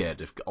 you'd be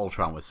dead if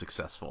Ultron was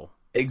successful.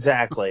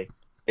 Exactly.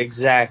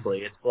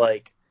 It's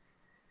like,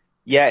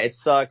 yeah, it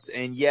sucks.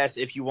 And yes,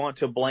 if you want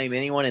to blame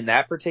anyone in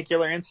that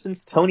particular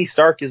instance, Tony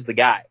Stark is the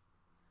guy.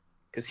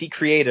 Because he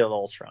created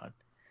Ultron.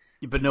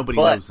 But nobody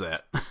knows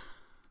that.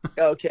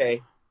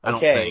 Okay. I don't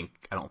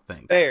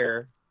think.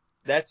 Fair.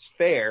 That's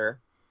fair.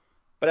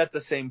 But at the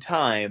same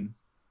time,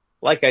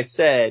 like I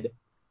said,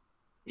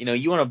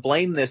 you want to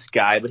blame this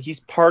guy, but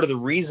he's part of the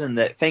reason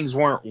that things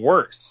weren't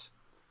worse.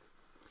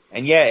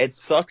 And yeah, it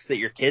sucks that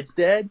your kid's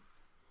dead,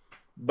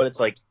 but it's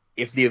like,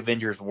 if the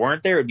Avengers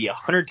weren't there, it'd be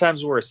 100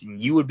 times worse, and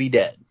you would be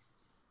dead.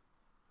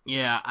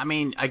 Yeah, I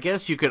mean, I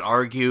guess you could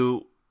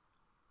argue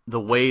the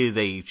way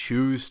they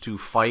choose to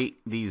fight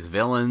these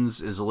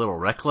villains is a little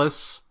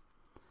reckless.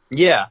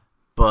 Yeah.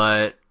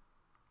 But,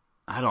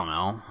 I don't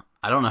know.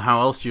 I don't know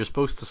how else you're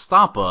supposed to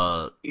stop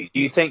Do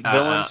you think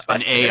villains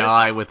fight an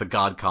AI with a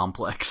god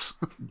complex.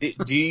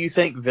 Do you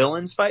think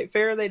villains fight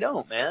fair? They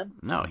don't, man.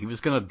 No, he was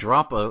going to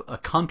drop a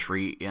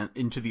country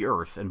into the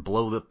earth and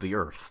blow up the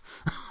earth.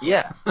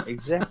 Yeah,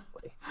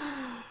 exactly.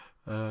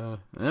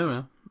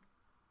 Anyway.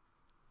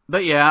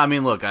 But yeah, I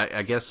mean, look,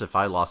 I guess if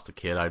I lost a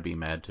kid, I'd be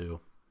mad too.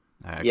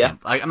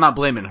 I'm not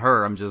blaming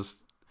her. I'm just,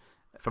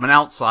 from an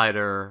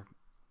outsider,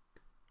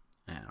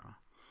 I don't know.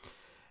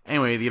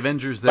 Anyway, the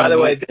Avengers then... By the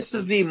way, this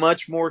is the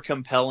much more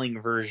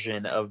compelling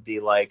version of the,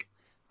 like,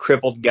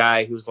 crippled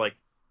guy who's like,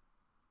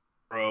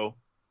 bro.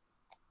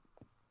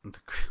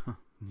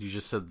 You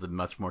just said the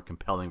much more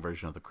compelling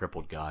version of the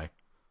crippled guy,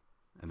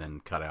 and then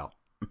cut out.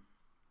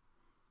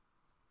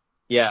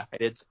 Yeah, I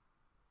did.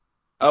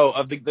 Oh,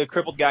 of the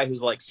crippled guy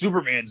who's like,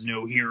 Superman's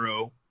no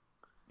hero.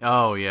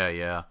 Oh,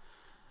 yeah.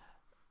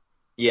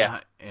 Yeah.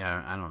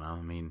 I don't know.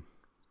 I mean,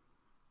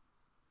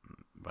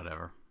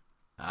 whatever.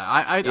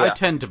 I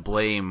tend to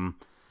blame...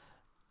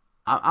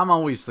 I'm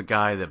always the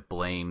guy that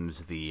blames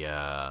the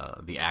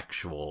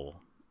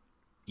actual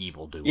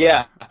evildoer.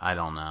 Yeah. I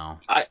don't know.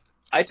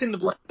 I tend to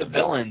blame the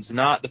villains,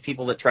 not the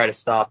people that try to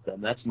stop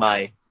them. That's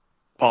my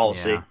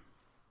policy. Yeah.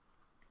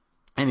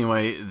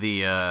 Anyway,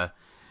 the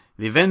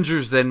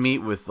Avengers then meet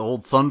with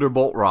old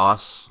Thunderbolt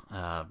Ross,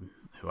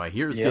 who I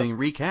hear is getting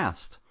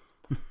recast.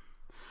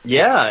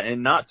 Yeah,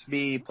 and not to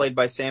be played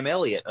by Sam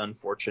Elliott,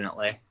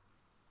 unfortunately.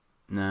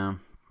 No.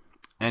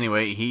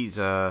 Anyway, he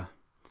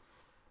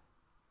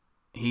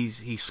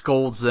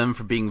scolds them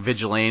for being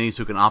vigilantes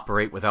who can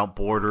operate without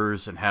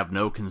borders and have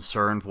no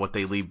concern for what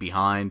they leave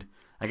behind.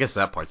 I guess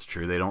that part's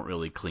true. They don't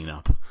really clean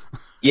up.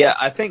 Yeah,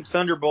 I think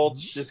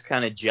Thunderbolt's just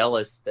kind of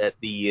jealous that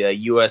the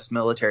U.S.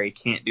 military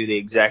can't do the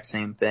exact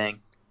same thing.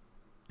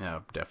 Yeah,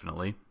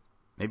 definitely.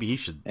 Maybe he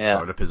should Yeah.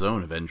 start up his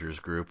own Avengers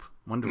group.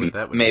 Wonder what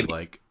that would Maybe. be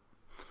like.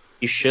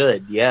 You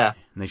should, yeah.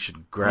 And they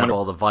should grab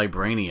all the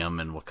vibranium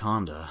in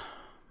Wakanda.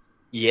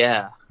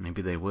 Yeah.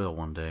 Maybe they will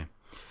one day.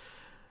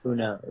 Who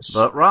knows?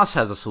 But Ross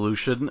has a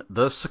solution,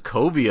 the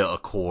Sokovia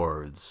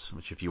Accords,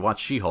 which if you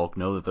watch She-Hulk,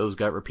 know that those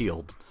got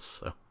repealed.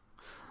 So,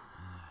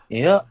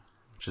 yeah.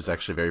 which is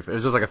actually very. It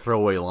was just like a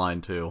throwaway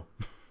line too.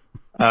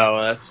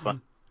 Oh, that's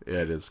fun. Yeah,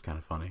 it is kind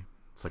of funny.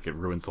 It's like it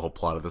ruins the whole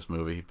plot of this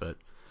movie. But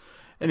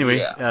anyway,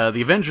 Yeah.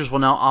 the Avengers will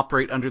now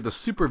operate under the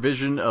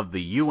supervision of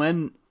the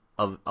UN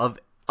of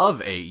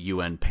a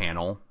UN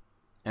panel,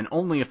 and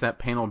only if that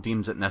panel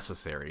deems it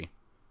necessary.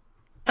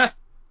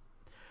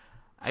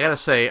 I gotta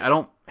say, I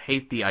don't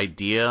hate the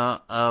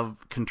idea of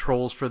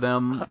controls for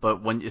them,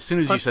 but as soon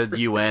as you said 100%.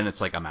 UN, it's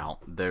like I'm out.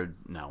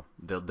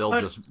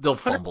 They'll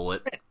fumble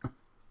it.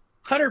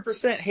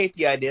 100% hate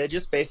the idea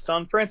just based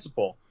on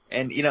principle.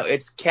 And,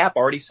 it's Cap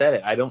already said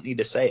it. I don't need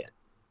to say it.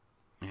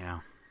 Yeah.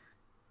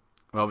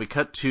 Well, we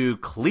cut to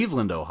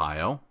Cleveland,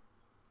 Ohio.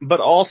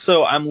 But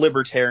also, I'm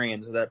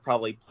libertarian, so that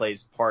probably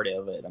plays part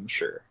of it, I'm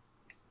sure.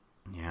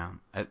 Yeah.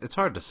 It's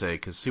hard to say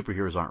because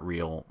superheroes aren't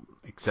real,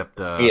 except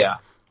Yeah.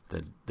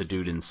 the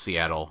dude in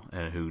Seattle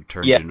who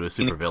turned Yeah. into a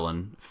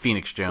supervillain,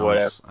 Phoenix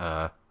Jones.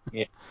 Whatever.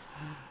 Yeah.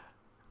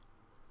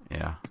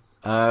 Yeah.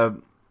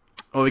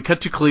 Well, we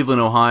cut to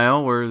Cleveland,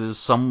 Ohio, where there's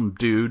some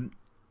dude.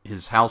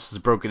 His house is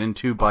broken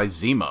into by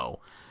Zemo.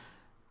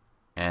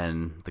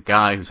 And the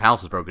guy whose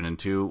house is broken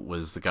into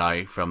was the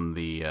guy from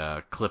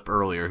the clip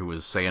earlier who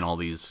was saying all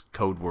these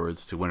code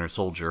words to Winter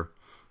Soldier.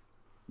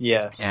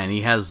 Yes. And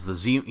he has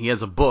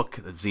a book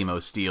that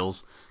Zemo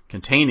steals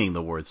containing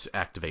the words to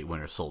activate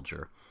Winter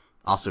Soldier.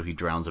 Also, he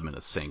drowns him in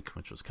a sink,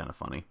 which was kind of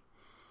funny.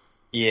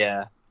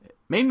 Yeah. It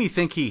made me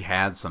think he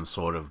had some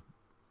sort of,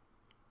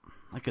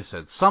 like I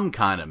said, some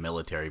kind of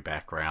military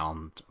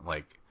background.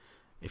 Like,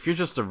 if you're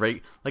just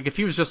if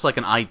he was just like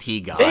an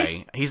IT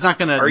guy, he's not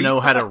gonna know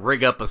how to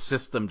rig up a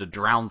system to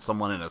drown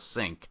someone in a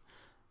sink.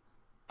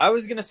 I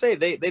was gonna say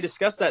they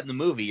discussed that in the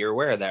movie. You're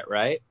aware of that,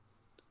 right?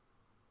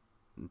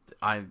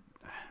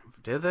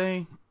 Did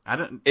they? I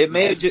don't. It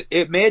may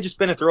have just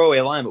been a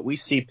throwaway line, but we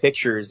see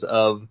pictures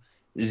of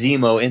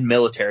Zemo in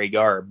military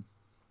garb.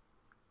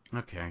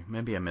 Okay,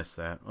 maybe I missed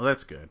that. Well,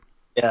 that's good.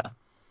 Yeah.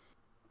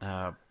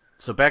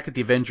 So back at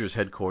the Avengers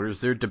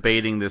headquarters, they're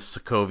debating this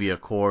Sokovia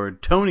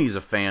Accord. Tony's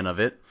a fan of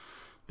it,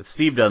 but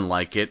Steve doesn't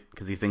like it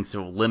because he thinks it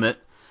will limit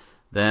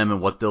them and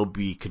what they'll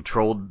be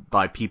controlled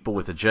by people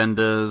with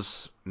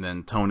agendas. And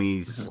then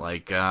Tony's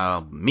like,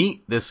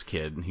 meet this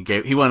kid. And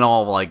he went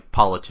all like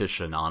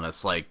politician on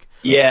us, like.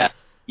 Yeah,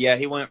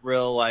 he went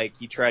real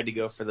he tried to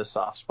go for the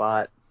soft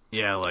spot.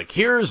 Yeah, like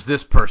here's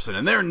this person,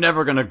 and they're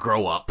never gonna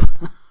grow up.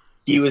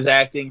 He was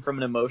acting from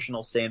an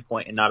emotional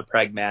standpoint and not a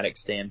pragmatic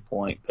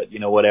standpoint, but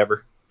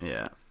whatever.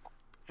 Yeah.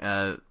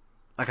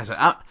 Like I said,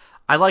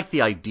 I like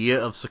the idea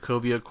of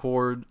Sokovia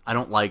Accord. I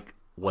don't like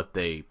what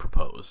they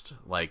proposed.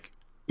 Like,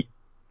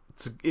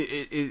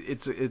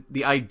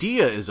 the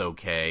idea is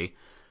okay.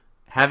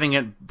 Having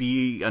it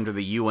be under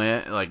the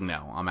UN,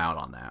 no, I'm out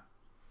on that.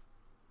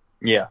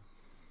 Yeah.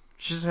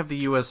 Just have the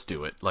U.S.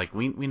 do it. Like,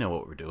 we know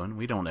what we're doing.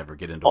 We don't ever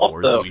get into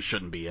wars that we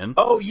shouldn't be in.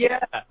 Oh,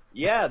 yeah.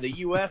 Yeah, the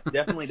U.S.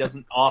 definitely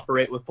doesn't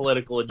operate with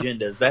political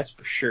agendas, that's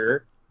for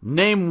sure.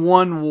 Name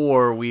one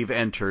war we've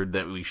entered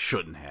that we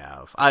shouldn't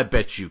have. I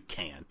bet you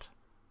can't.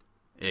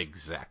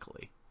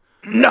 Exactly.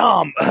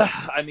 No,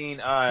 I mean,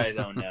 I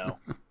don't know.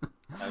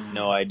 I have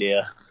no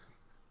idea.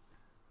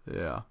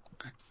 Yeah.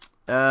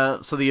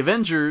 So the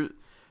Avengers...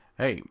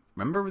 Hey,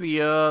 remember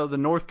the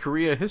North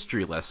Korea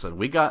history lesson?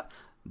 We got...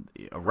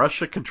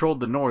 Russia controlled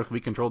the North,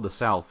 we controlled the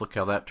South. Look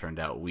how that turned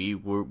out.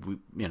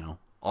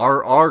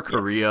 Our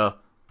Korea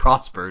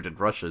prospered and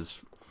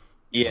Russia's...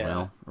 Yeah.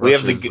 Well, we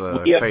have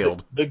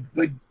failed.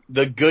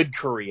 The good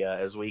Korea,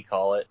 as we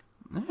call it.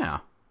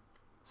 Yeah.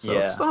 So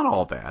it's not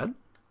all bad.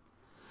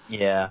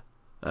 Yeah.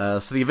 So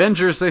the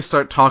Avengers, they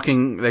start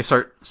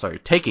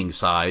taking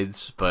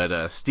sides,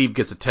 but Steve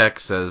gets a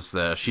text, says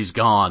she's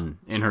gone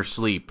in her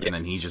sleep, and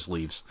then he just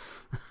leaves.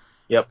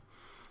 Yep.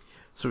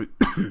 So,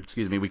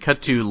 excuse me, we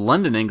cut to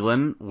London,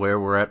 England, where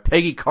we're at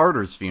Peggy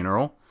Carter's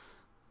funeral.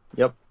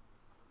 Yep.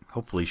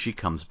 Hopefully she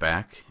comes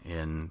back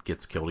and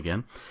gets killed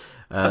again.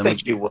 I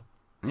think she will.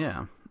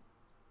 Yeah.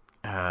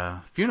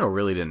 Funeral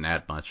really didn't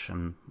add much,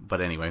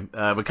 but anyway,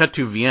 we cut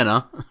to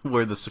Vienna,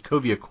 where the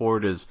Sokovia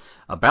Accord is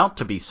about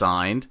to be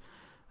signed.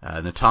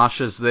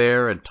 Natasha's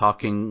there and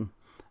talking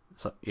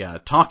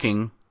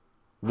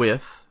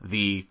with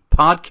the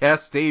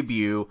podcast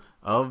debut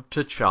of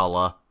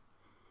T'Challa.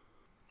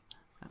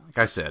 Like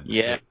I said,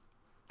 yeah.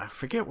 I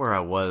forget where I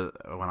was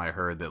when I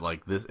heard that.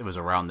 Like this, it was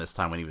around this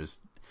time when he was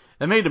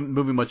That made the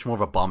movie much more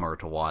of a bummer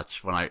to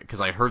watch because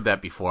I heard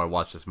that before I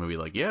watched this movie.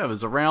 Like, yeah, it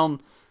was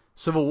around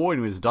Civil War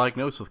and he was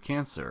diagnosed with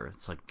cancer.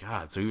 It's like,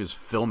 God, so he was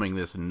filming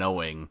this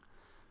knowing,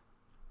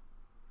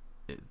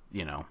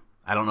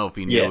 I don't know if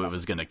he knew it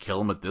was going to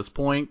kill him at this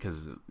point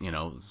because, it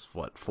was,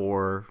 what,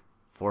 4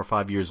 or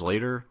 5 years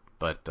later?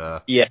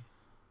 But, Yeah.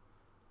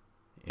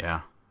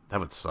 yeah,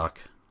 that would suck.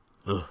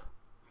 Ugh.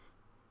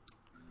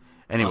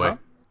 Anyway,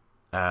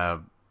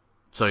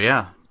 so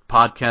yeah,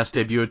 podcast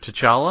debut of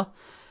T'Challa.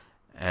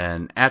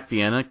 And at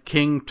Vienna,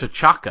 King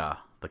T'Chaka,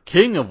 the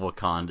king of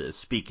Wakanda, is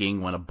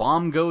speaking when a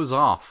bomb goes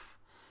off.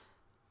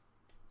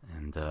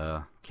 And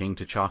King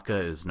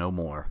T'Chaka is no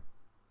more.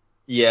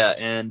 Yeah,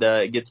 and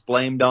it gets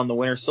blamed on the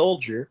Winter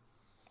Soldier.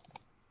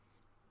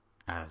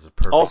 That's a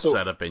perfect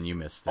setup, and you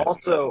missed it.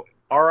 Also,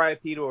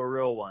 R.I.P. to a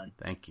real one.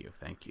 Thank you.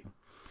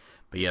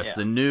 But yes,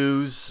 The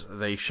news,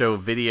 they show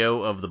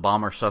video of the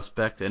bomber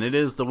suspect, and it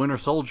is the Winter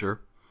Soldier.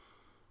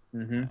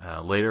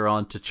 Mm-hmm. Later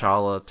on,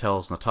 T'Challa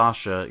tells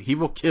Natasha he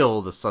will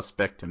kill the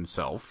suspect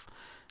himself.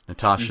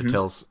 Natasha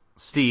tells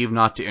Steve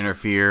not to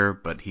interfere,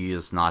 but he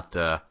is not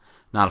a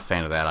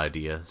fan of that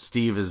idea.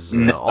 Steve is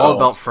all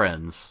about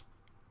friends.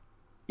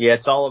 Yeah,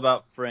 it's all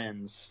about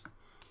friends.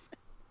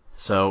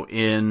 So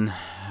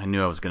I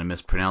knew I was going to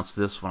mispronounce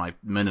this the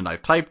minute I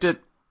typed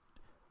it,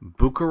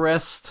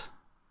 Bucharest.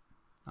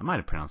 I might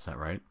have pronounced that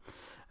right.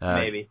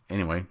 Maybe.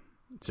 Anyway,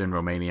 it's in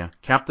Romania.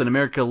 Captain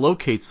America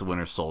locates the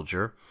Winter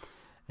Soldier.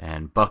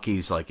 And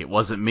Bucky's like, it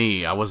wasn't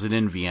me. I wasn't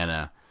in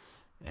Vienna.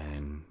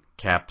 And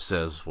Cap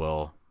says,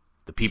 well,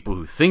 the people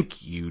who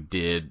think you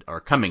did are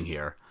coming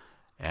here.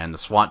 And the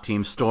SWAT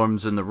team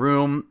storms in the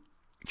room,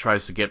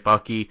 tries to get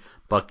Bucky.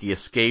 Bucky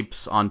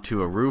escapes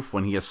onto a roof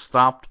when he is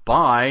stopped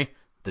by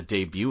the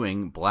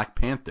debuting Black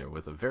Panther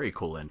with a very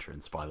cool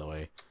entrance, by the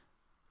way.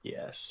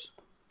 Yes.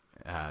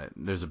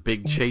 There's a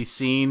big chase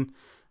scene.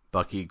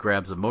 Bucky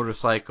grabs a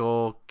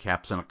motorcycle.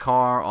 Cap's in a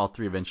car. All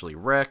three eventually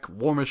wreck.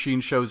 War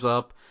Machine shows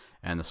up.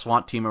 And the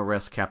SWAT team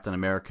arrests Captain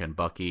America and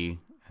Bucky.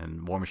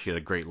 And War Machine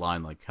had a great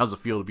line like, "How's it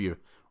feel to be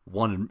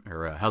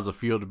how's it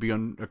feel to be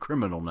a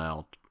criminal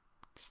now,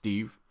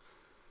 Steve?"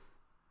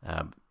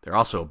 They're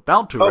also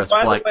about to arrest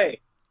By the way,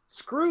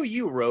 screw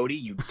you,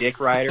 Rhodey, you dick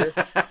rider.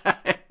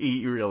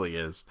 He really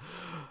is.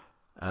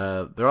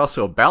 They're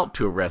also about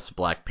to arrest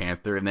Black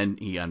Panther, and then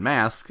he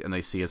unmasks, and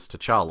they see it's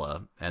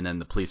T'Challa. And then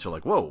the police are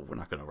like, "Whoa, we're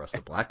not going to arrest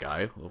a black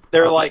guy."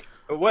 They're like,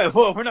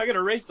 "Whoa, we're not going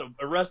to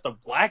arrest a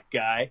black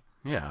guy."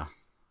 Yeah.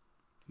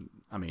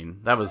 I mean,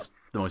 that was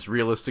the most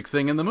realistic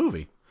thing in the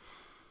movie.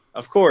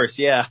 Of course,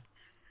 yeah.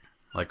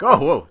 Like, oh,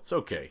 whoa, it's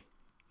okay.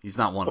 He's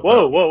not one of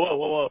them.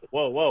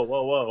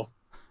 Whoa.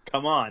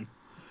 Come on.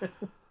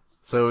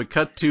 So we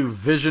cut to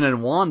Vision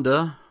and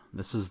Wanda.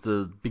 This is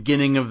the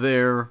beginning of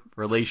their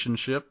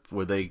relationship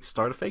where they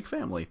start a fake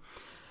family.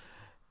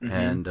 Mm-hmm.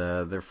 And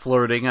they're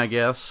flirting, I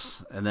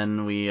guess. And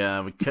then we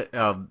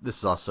this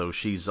is also,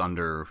 she's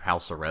under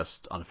house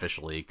arrest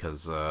unofficially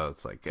because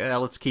it's like,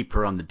 let's keep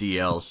her on the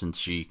DL since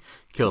she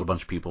killed a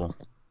bunch of people.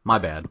 My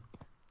bad.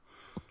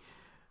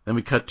 Then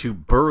we cut to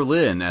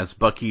Berlin as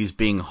Bucky's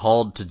being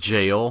hauled to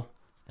jail.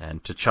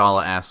 And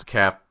T'Challa asks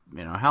Cap,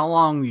 how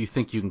long do you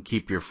think you can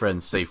keep your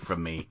friends safe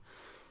from me?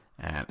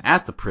 And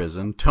at the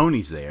prison,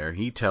 Tony's there.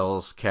 He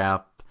tells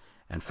Cap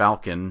and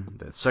Falcon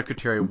that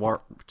Secretary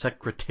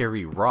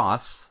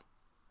Ross,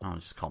 I'll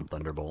just call him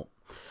Thunderbolt,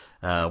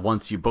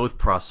 wants you both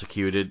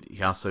prosecuted.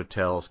 He also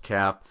tells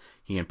Cap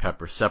he and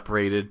Pepper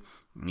separated,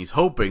 and he's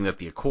hoping that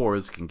the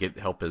Accords can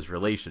help his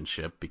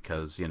relationship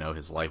because,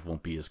 his life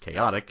won't be as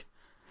chaotic.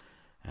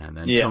 And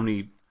then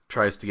Tony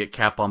tries to get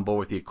Cap on board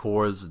with the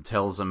Accords and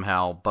tells him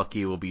how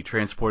Bucky will be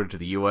transported to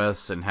the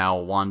U.S. and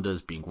how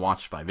Wanda's being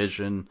watched by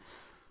Vision.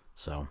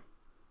 So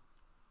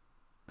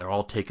they're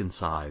all taking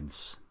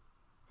sides.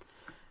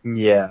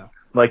 Yeah,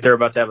 like they're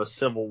about to have a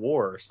civil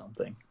war or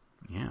something.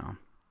 Yeah.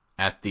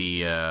 At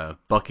the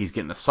Bucky's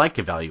getting a psych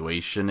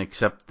evaluation,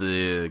 except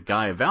the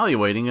guy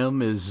evaluating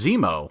him is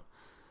Zemo,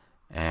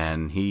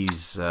 and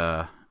he's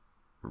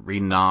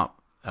reading out.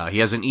 He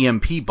has an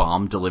EMP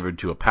bomb delivered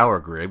to a power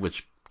grid,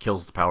 which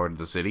kills the power to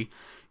the city.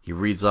 He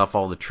reads off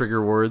all the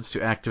trigger words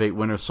to activate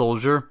Winter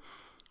Soldier.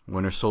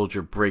 Winter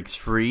Soldier breaks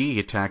free. He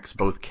attacks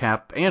both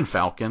Cap and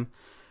Falcon.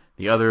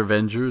 The other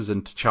Avengers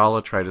and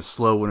T'Challa try to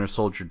slow Winter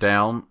Soldier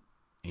down.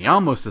 He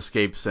almost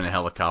escapes in a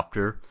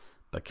helicopter,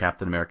 but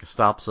Captain America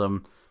stops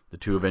him. The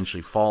two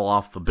eventually fall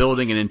off the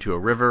building and into a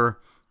river.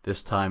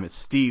 This time it's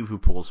Steve who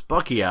pulls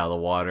Bucky out of the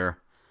water.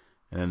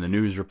 And then the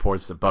news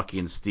reports that Bucky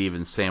and Steve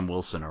and Sam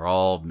Wilson are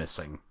all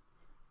missing.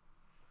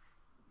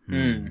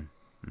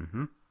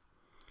 Mm-hmm.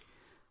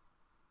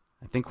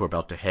 I think we're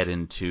about to head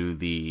into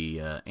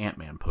the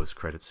Ant-Man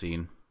post-credit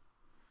scene.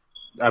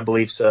 I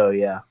believe so,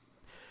 yeah.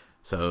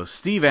 So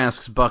Steve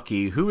asks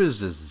Bucky, who is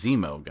this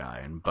Zemo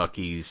guy? And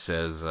Bucky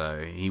says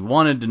he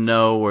wanted to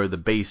know where the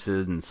base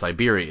in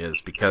Siberia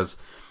is because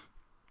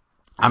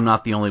I'm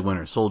not the only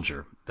Winter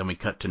Soldier. Then we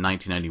cut to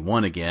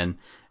 1991 again,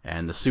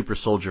 and the super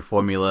soldier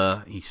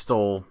formula he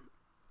stole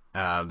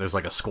there's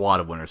like a squad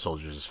of Winter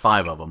Soldiers. There's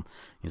 5 of them.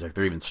 He's like,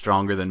 they're even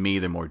stronger than me.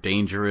 They're more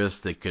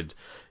dangerous. They could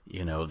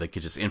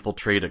just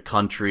infiltrate a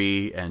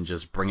country and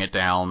just bring it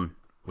down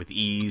with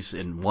ease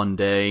in one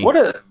day.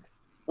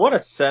 What a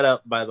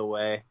setup, by the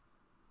way.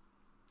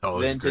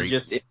 Oh, it was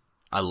great.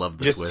 I love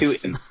the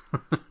twist.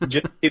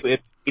 Just to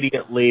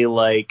immediately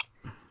like,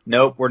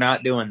 nope, we're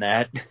not doing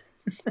that.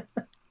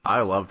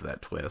 I loved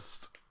that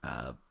twist.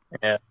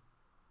 Yeah.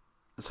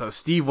 So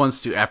Steve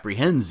wants to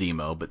apprehend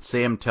Zemo, but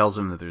Sam tells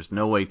him that there's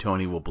no way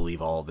Tony will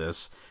believe all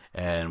this,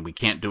 and we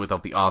can't do it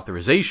without the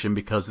authorization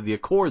because of the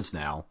Accords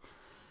now.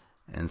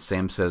 And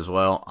Sam says,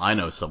 well, I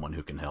know someone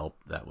who can help.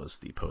 That was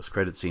the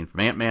post-credit scene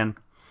from Ant-Man.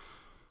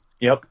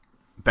 Yep.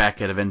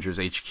 Back at Avengers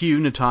HQ,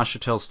 Natasha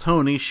tells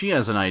Tony she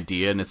has an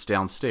idea, and it's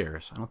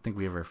downstairs. I don't think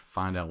we ever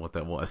find out what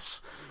that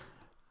was.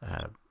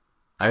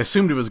 I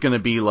assumed it was going to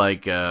be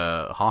like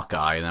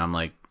Hawkeye, and then I'm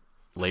like,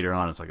 later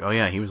on, it's like, oh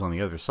yeah, he was on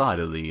the other side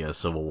of the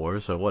Civil War,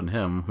 so it wasn't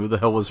him. Who the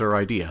hell was her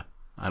idea?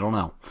 I don't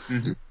know.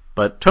 Mm-hmm.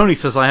 But Tony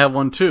says, I have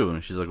one too.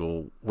 And she's like,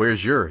 well,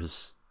 where's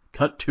yours?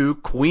 Cut to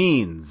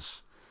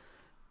Queens.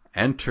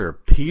 Enter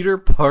Peter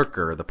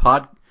Parker,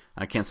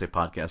 I can't say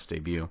podcast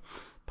debut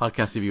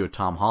of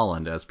Tom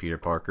Holland as Peter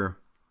Parker.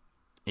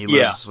 He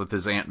lives with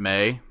his Aunt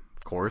May,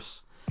 of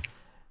course.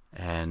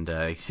 And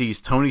he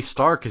sees Tony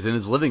Stark is in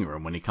his living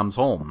room when he comes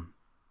home.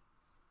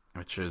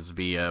 Which would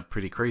be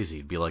pretty crazy.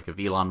 It'd be like if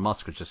Elon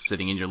Musk was just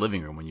sitting in your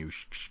living room when you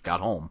got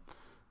home.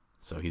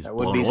 So he's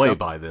blown away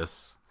by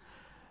this.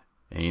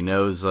 And he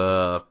knows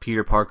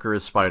Peter Parker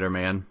is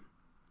Spider-Man.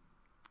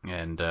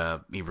 And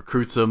he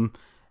recruits him.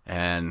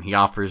 And he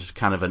offers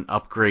kind of an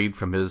upgrade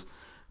from his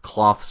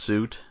cloth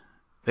suit.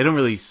 They don't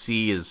really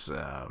see his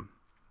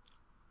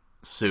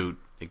suit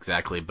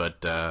exactly,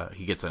 but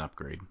he gets an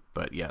upgrade.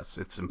 But yes,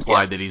 it's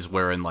implied that he's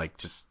wearing like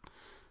just,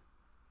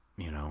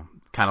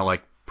 kind of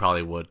like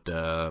probably what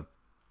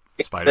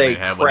Spider-Man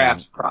had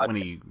when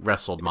he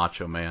wrestled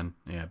Macho Man,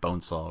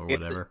 Bonesaw or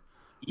whatever.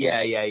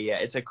 Yeah.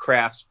 It's a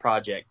crafts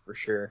project for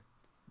sure.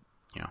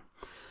 Yeah.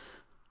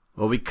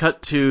 Well, we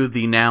cut to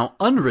the now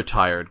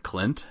unretired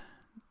Clint.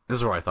 This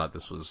is where I thought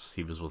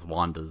he was with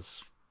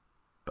Wanda's,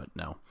 but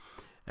no.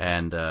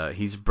 And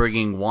he's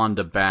bringing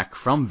Wanda back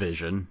from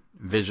Vision.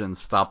 Vision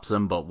stops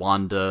him, but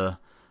Wanda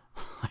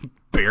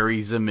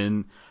buries him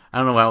in. I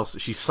don't know how else.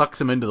 She sucks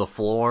him into the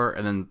floor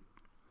and then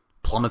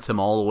plummets him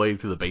all the way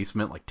through the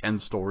basement, like 10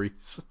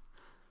 stories.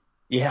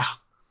 Yeah.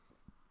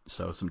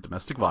 So some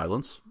domestic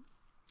violence.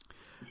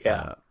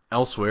 Yeah.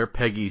 Elsewhere,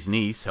 Peggy's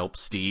niece helps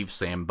Steve,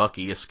 Sam,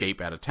 Bucky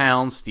escape out of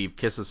town. Steve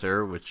kisses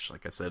her, which,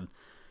 like I said,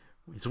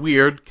 is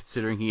weird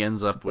considering he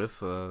ends up with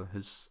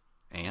his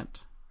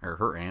aunt, or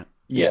her aunt.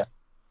 Yeah.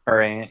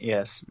 Her aunt,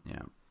 yes.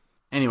 Yeah.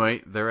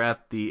 Anyway, they're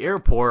at the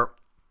airport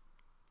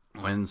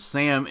when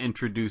Sam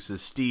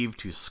introduces Steve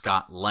to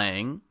Scott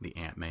Lang, the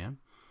Ant-Man.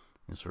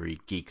 That's where he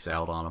geeks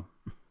out on him.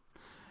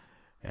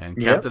 And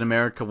Captain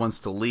America wants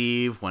to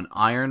leave when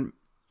Iron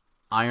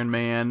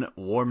Man,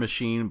 War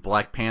Machine,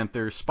 Black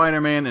Panther,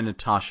 Spider-Man, and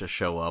Natasha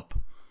show up.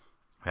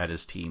 Had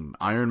his team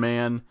Iron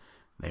Man.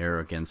 They're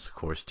against, of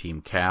course,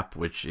 Team Cap,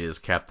 which is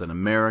Captain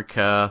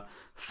America,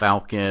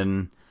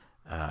 Falcon,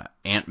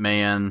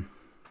 Ant-Man,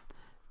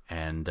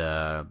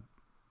 and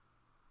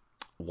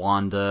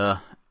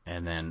Wanda,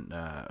 and then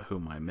who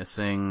am I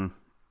missing?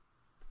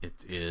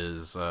 It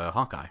is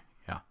Hawkeye.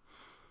 Yeah.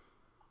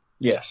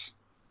 Yes.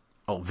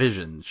 Oh,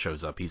 Vision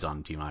shows up. He's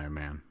on Team Iron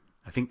Man.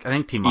 I think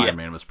Team Iron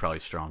Man was probably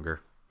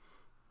stronger,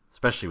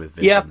 especially with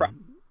Vision. Yeah,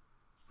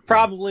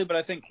 probably, but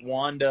I think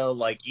Wanda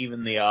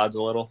evened the odds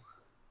a little.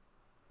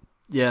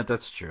 Yeah,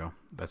 that's true.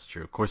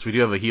 Of course, we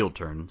do have a heel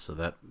turn, so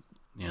that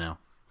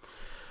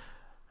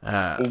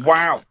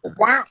Wow.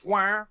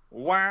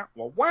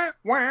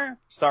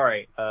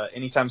 Sorry.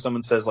 Anytime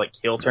someone says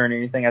heel turn or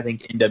anything, I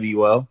think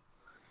NWO,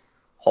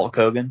 Hulk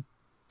Hogan,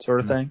 sort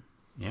of thing.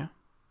 Yeah.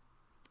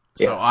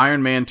 So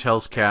Iron Man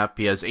tells Cap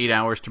he has 8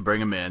 hours to bring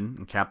him in,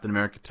 and Captain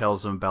America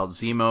tells him about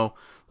Zemo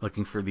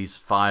looking for these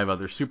 5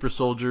 other super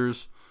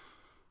soldiers,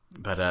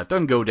 but it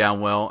doesn't go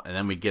down well. And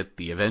then we get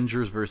the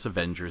Avengers versus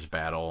Avengers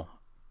battle,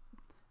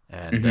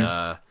 and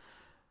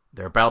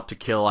they're about to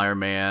kill Iron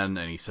Man,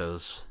 and he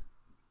says,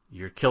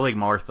 "You're killing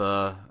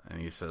Martha,"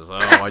 and he says,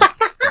 "Oh,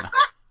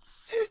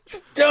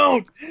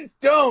 Don't!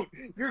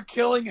 You're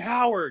killing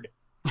Howard."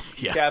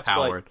 Yeah, Cap's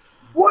Howard.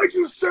 Why'd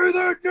you say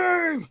that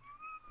name?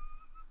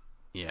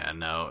 Yeah,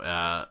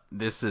 no.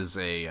 This is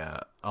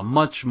a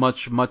much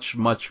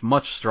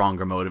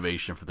stronger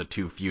motivation for the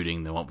two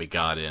feuding than what we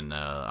got in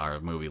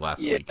our movie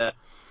last week.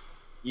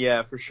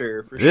 Yeah, for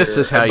sure. This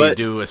is how you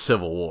do a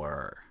civil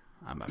war.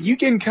 You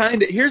can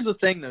here's the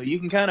thing though, you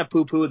can kind of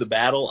poo-poo the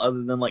battle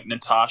other than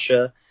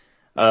Natasha.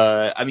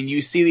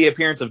 You see the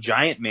appearance of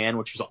Giant Man,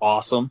 which was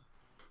awesome.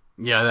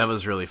 Yeah, that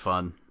was really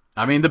fun.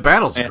 The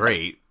battle's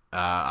great.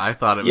 I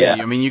thought it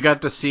was, you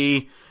got to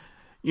see,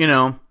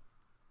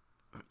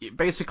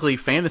 basically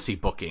fantasy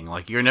booking.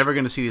 You're never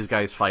going to see these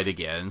guys fight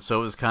again, so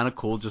it was kind of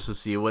cool just to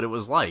see what it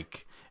was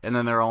like. And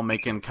then they're all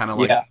making kind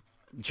of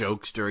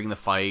jokes during the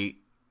fight.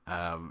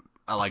 I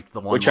liked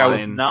the one which line, I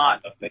was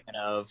not a fan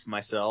of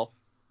myself.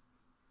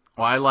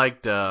 Well, I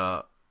liked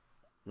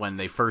when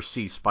they first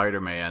see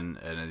Spider-Man,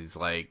 and he's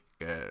like,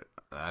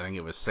 I think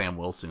it was Sam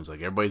Wilson. He's like,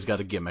 everybody's got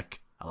a gimmick.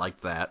 I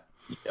liked that.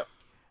 Yep.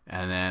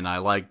 And then I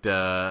liked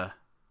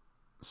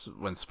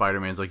when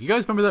Spider-Man's like, you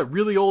guys remember that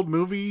really old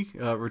movie,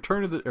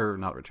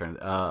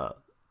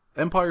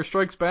 Empire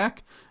Strikes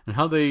Back, and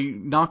how they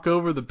knock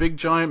over the big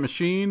giant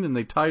machine and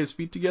they tie his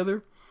feet together?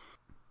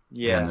 And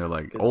Yeah. they're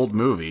like, Good old stuff.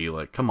 movie,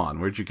 like, come on,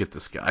 where'd you get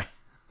this guy?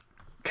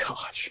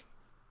 Gosh.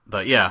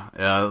 But yeah,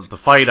 the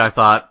fight I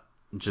thought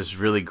just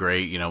really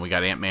great. You know, we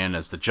got Ant-Man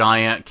as the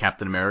giant,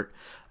 Captain America.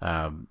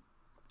 Um,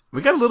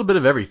 we got a little bit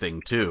of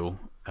everything too.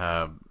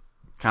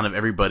 Kind of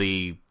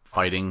everybody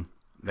fighting.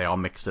 They all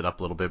mixed it up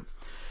a little bit.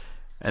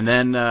 And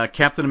then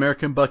Captain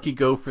America and Bucky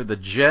go for the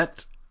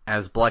jet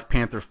as Black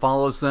Panther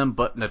follows them,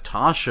 but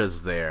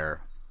Natasha's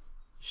there.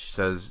 She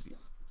says,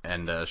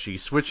 and she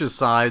switches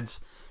sides.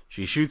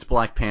 She shoots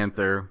Black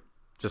Panther,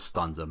 just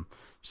stuns him.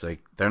 She's like,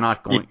 "They're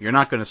not Yeah. going. You're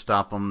not going to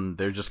stop them.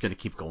 They're just going to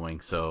keep going."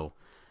 So,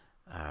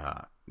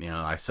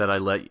 I said I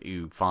let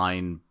you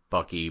find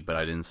Bucky, but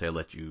I didn't say I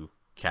let you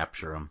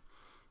capture him.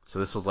 So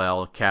this will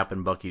allow Cap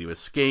and Bucky to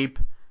escape.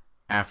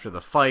 After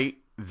the fight,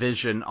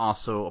 Vision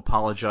also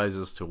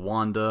apologizes to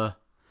Wanda.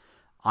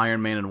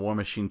 Iron Man and War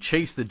Machine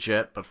chase the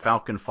jet, but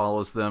Falcon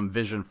follows them.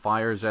 Vision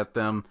fires at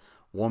them.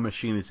 War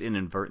Machine is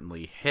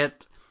inadvertently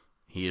hit.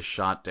 He is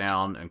shot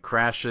down and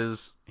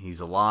crashes. He's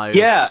alive.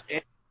 Yeah.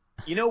 And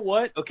you know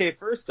what? Okay,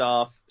 first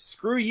off,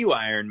 screw you,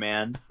 Iron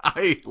Man.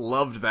 I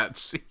loved that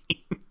scene.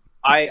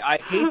 I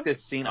hate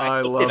this scene. I I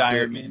hated loved it.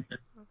 Iron Man.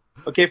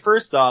 Okay,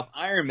 first off,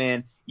 Iron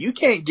Man, you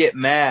can't get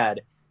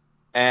mad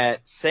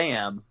at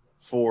Sam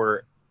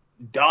for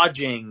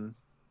dodging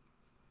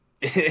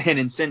an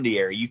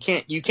incendiary. You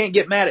can't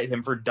get mad at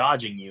him for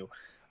dodging you.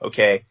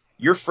 Okay?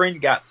 Your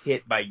friend got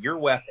hit by your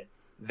weapon.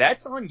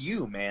 That's on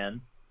you,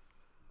 man.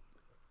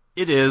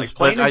 It is, Like but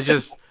plain I and simple.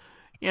 just,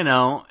 And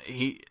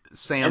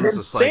Sam's then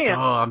just like, oh,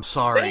 I'm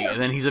sorry,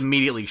 and then he's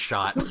immediately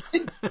shot.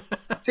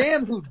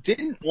 Sam, who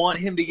didn't want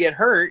him to get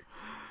hurt,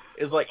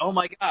 is like, "Oh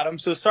my God, I'm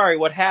so sorry.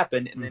 What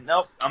happened?" And then,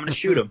 nope, I'm gonna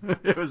shoot him.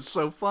 It was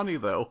so funny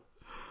though.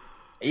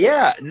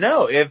 Yeah,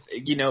 no, if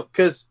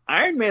because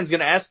Iron Man's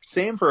gonna ask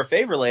Sam for a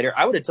favor later,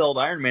 I would have told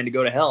Iron Man to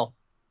go to hell.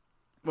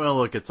 Well,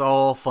 look, it's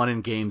all fun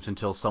and games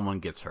until someone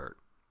gets hurt.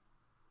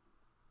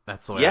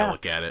 That's the way I Yeah,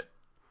 look at it.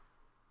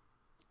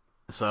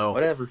 So,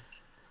 whatever.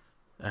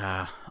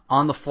 uh,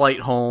 on the flight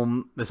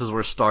home, this is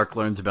where Stark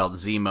learns about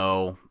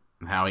Zemo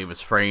and how he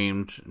was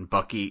framed, and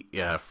Bucky,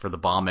 for the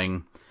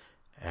bombing,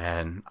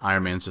 and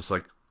Iron Man's just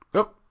like,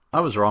 "Oh,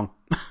 I was wrong."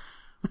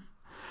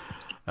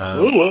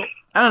 Oh um, well.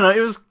 I don't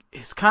know.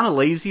 It's kind of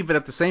lazy, but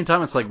at the same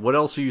time, it's like, what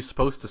else are you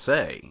supposed to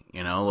say?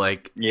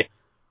 Like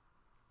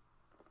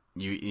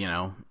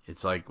Yeah,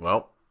 it's like,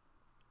 well,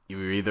 you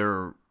were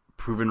either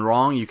proven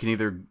wrong. You can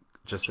either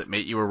just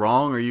admit you were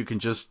wrong, or you can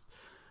just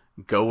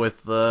go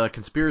with the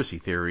conspiracy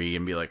theory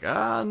and be like,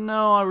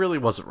 no, I really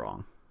wasn't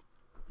wrong.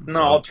 no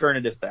So,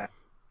 alternative fact.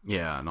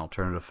 yeah, an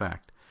alternative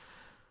fact.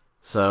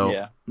 So,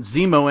 Yeah,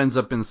 Zemo ends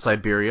up in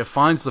Siberia,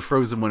 finds the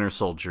frozen Winter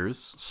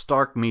Soldiers.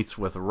 Stark meets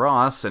with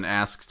Ross and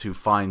asks to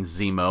find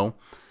Zemo.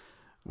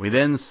 We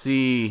then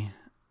see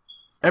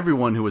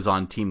everyone who was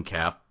on Team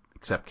Cap,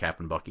 except Cap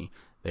and Bucky.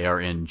 They are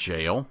in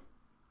jail.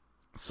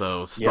 So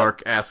yep.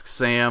 Stark asks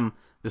Sam.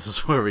 This is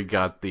where we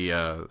got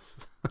the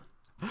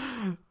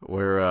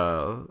where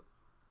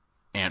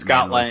Ant-Man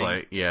Scott was Lang.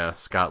 like, yeah,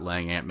 Scott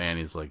Lang, Ant-Man.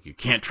 He's like, you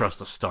can't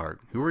trust a Stark.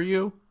 Who are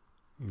you?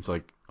 He's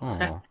like,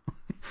 oh.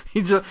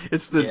 Yeah,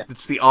 It's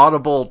the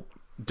audible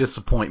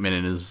disappointment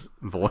in his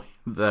voice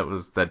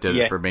that did it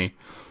yeah. for me.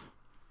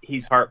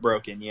 He's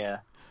heartbroken. Yeah,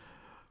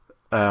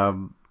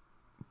 Um,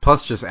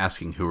 Plus, just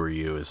asking who are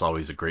you is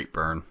always a great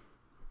burn.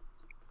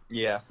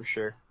 yeah, for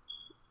sure.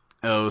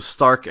 Oh,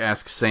 Stark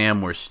asks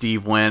Sam where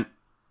Steve went,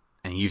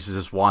 and he uses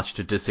his watch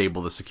to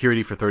disable the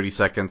security for 30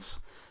 seconds.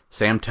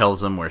 Sam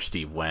tells him where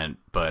Steve went,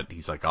 but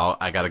he's like, oh,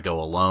 I gotta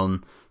go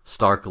alone.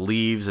 Stark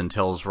leaves and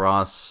tells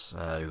Ross,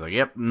 he's like,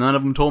 yep, none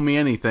of them told me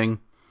anything.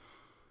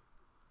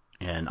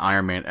 And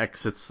Iron Man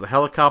exits the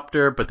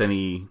helicopter, but then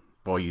he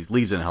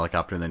leaves in a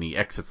helicopter, and then he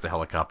exits the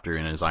helicopter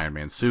in his Iron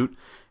Man suit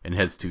and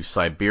heads to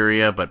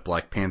Siberia, but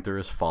Black Panther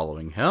is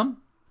following him.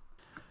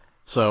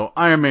 So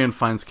Iron Man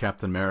finds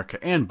Captain America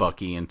and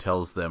Bucky and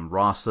tells them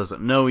Ross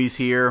doesn't know he's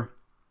here.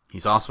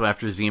 He's also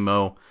after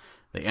Zemo.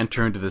 They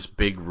enter into this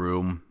big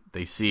room.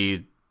 They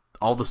see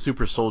all the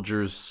super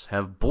soldiers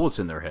have bullets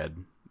in their head.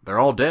 They're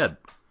all dead.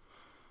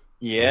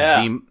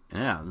 And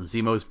Yeah.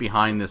 Zemo's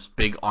behind this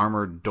big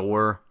armored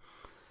door.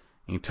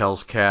 He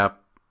tells Cap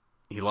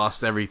he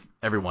lost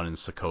everyone in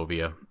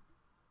Sokovia.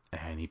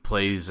 And he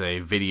plays a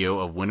video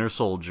of Winter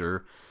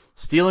Soldier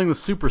stealing the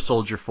super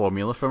soldier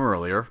formula from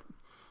earlier.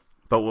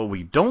 But what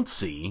we don't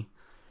see,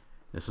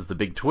 this is the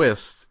big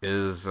twist,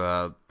 is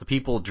the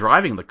people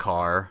driving the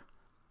car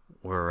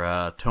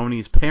were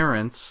Tony's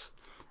parents,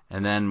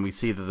 and then we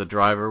see that the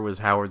driver was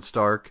Howard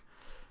Stark,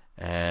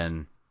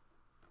 and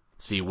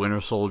see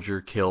Winter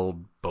Soldier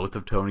killed both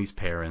of Tony's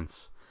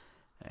parents,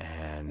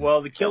 and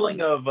Well, the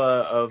killing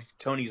of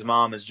Tony's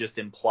mom is just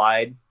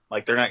implied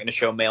Like, they're not going to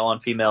show male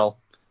on female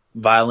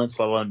violence,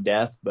 let alone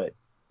death, but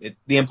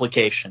the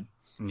implication.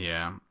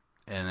 Yeah.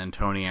 And then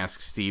Tony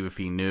asks Steve if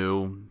he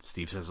knew.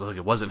 Steve says, look,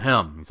 it wasn't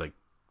him. He's like,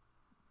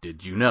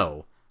 did you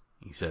know?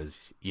 He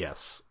says,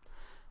 yes.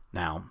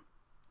 Now,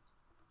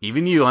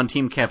 even you on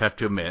Team Cap have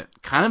to admit,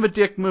 kind of a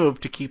dick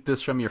move to keep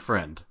this from your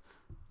friend.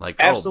 Like,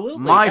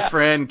 Absolutely, my yeah.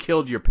 friend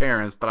killed your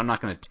parents, but I'm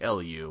not going to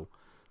tell you.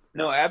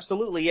 No,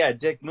 absolutely, yeah,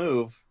 dick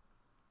move.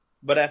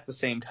 But at the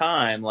same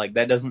time, like,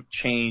 that doesn't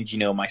change,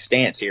 my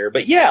stance here.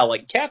 But yeah,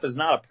 like, Cap is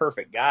not a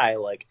perfect guy.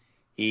 Like,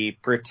 he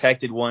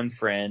protected one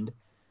friend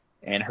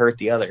and hurt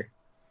the other.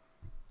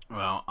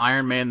 Well,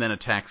 Iron Man then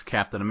attacks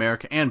Captain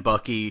America and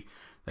Bucky.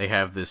 They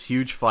have this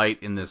huge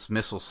fight in this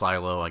missile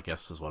silo, I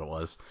guess is what it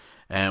was.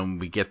 And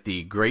we get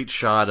the great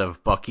shot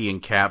of Bucky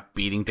and Cap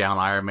beating down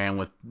Iron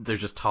Man they're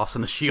just tossing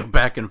the shield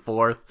back and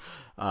forth.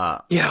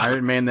 Yeah.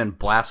 Iron Man then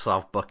blasts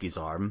off Bucky's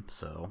arm,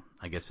 so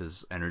I guess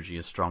his energy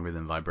is stronger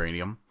than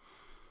vibranium.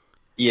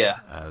 Yeah.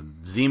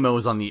 Zemo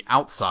is on the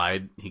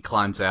outside. He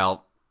climbs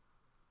out.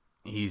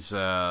 He's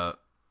I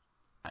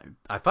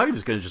thought he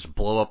was going to just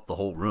blow up the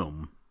whole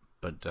room,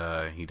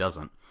 but he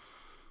doesn't.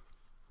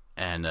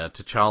 And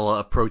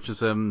T'Challa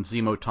approaches him.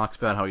 Zemo talks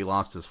about how he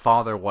lost his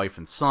father, wife,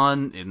 and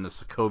son in the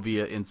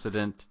Sokovia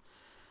incident.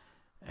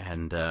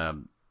 And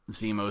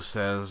Zemo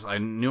says, I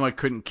knew I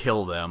couldn't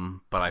kill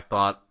them, but I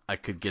thought I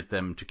could get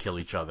them to kill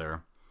each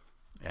other.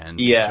 And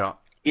yeah.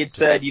 It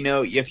said,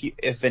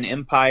 if an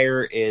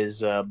empire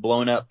is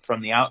blown up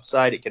from the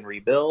outside, it can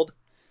rebuild.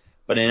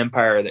 But an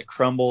empire that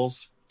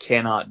crumbles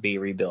cannot be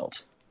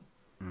rebuilt.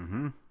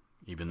 Mm-hmm.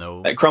 Even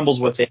though... That crumbles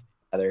within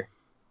each other.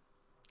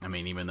 I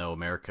mean, even though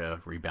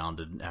America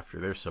rebounded after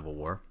their civil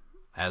war,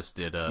 as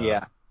did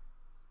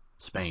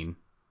Spain.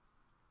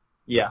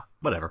 Yeah.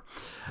 Whatever.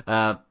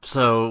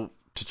 So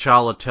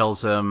T'Challa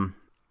tells him,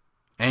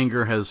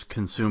 anger has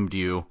consumed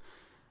you,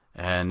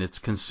 and it's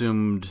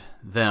consumed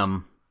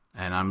them,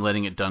 and I'm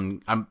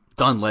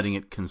done letting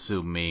it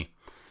consume me.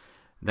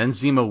 Then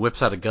Zemo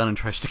whips out a gun and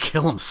tries to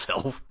kill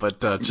himself,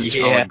 but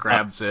T'Challa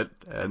grabs it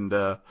and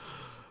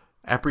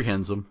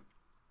apprehends him.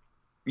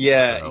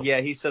 Yeah,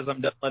 yeah, he says, I'm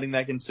done letting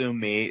that consume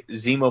me.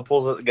 Zemo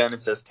pulls out the gun and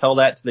says, tell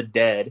that to the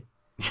dead.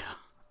 Yeah.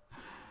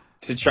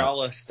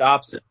 T'Challa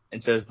stops him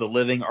and says, the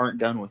living aren't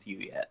done with you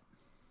yet.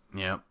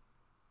 Yeah.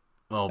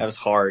 Well, that was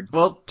hard.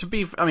 Well,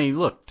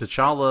 look,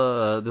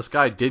 T'Challa, this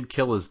guy did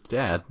kill his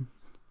dad,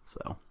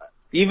 so.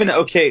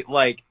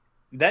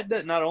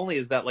 That not only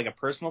is that, like, a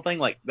personal thing,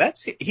 like,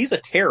 he's a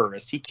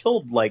terrorist. He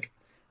killed, like,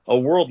 a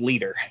world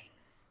leader.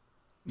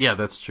 Yeah,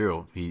 that's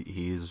true.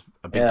 He's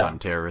a big-time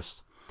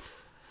terrorist.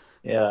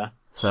 Yeah.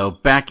 So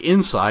back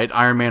inside,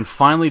 Iron Man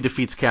finally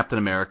defeats Captain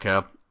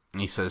America, and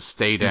he says,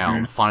 stay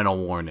down, final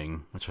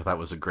warning, which I thought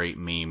was a great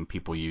meme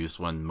people used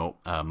when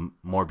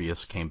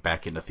Morbius came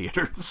back into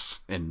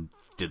theaters and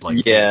did, like,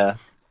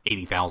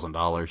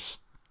 $80,000.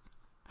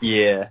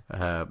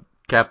 Yeah.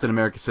 Captain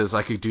America says,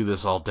 I could do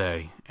this all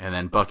day. And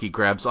then Bucky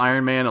grabs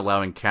Iron Man,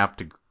 allowing Cap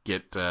to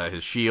get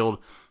his shield,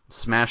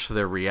 smash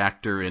the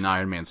reactor in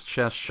Iron Man's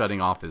chest,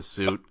 shutting off his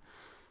suit.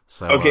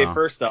 So, okay,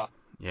 first off,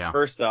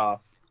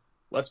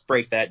 let's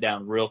break that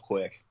down real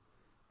quick.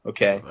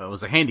 Okay. It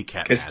was a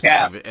handicap match.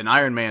 Cap, and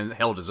Iron Man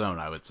held his own,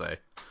 I would say.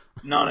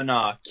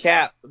 No.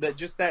 Cap,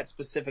 that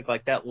specific,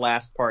 like that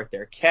last part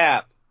there.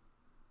 Cap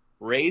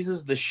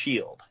raises the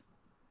shield.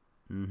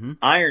 Mm-hmm.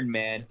 Iron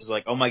Man is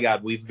like, oh my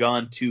God, we've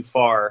gone too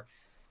far.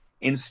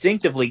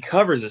 Instinctively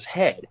covers his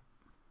head.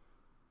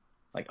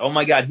 Like, oh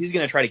my God, he's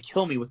going to try to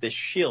kill me with this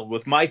shield,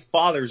 with my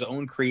father's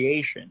own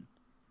creation.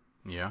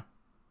 Yeah.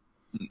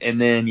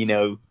 And then,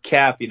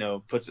 Cap,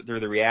 puts it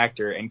through the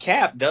reactor. And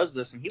Cap does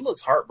this, and he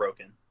looks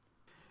heartbroken.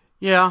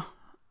 Yeah.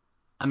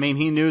 I mean,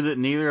 he knew that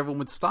neither of them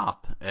would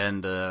stop.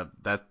 And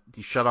that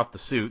he shut off the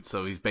suit,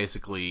 so he's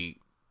basically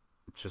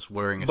just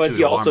wearing a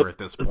suit of armor at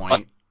this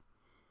point.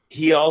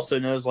 He also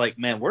knows, like,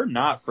 man, we're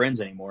not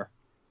friends anymore.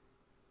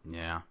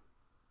 Yeah.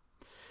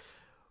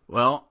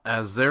 Well,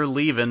 as they're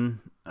leaving,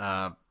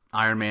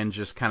 Iron Man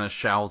just kind of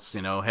shouts,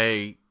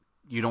 hey,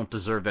 you don't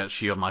deserve that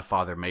shield. My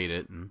father made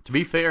it. And to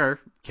be fair,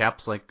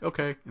 Cap's like,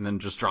 okay, and then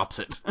just drops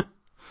it.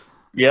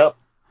 Yep.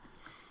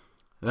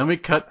 Then we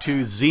cut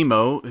to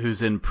Zemo,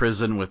 who's in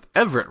prison with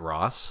Everett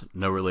Ross,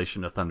 no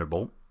relation to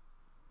Thunderbolt,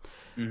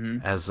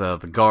 as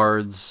the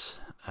guards.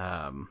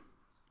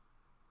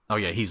 Oh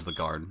yeah, he's the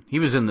guard. He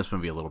was in this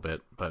movie a little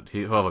bit, but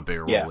he'll have a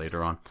bigger role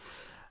later on.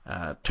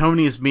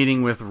 Tony is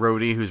meeting with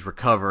Rhodey, who's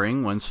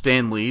recovering, when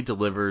Stan Lee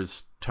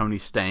delivers Tony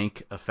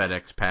Stank a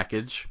FedEx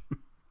package.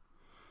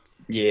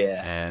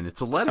 Yeah. And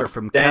it's a letter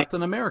from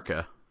Captain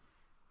America.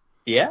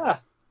 Yeah.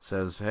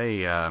 Says,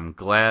 hey, I'm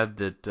glad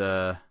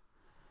you're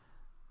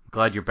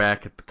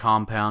back at the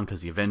compound,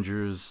 because the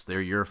Avengers, they're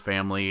your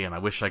family, and I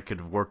wish I could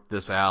have worked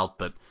this out,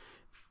 but,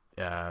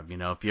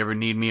 if you ever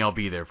need me, I'll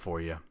be there for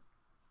you.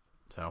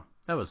 So,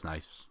 that was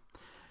nice.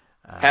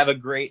 Have a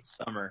great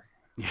summer.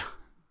 Yeah.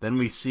 Then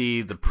we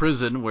see the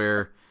prison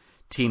where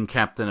Team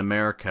Captain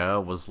America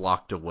was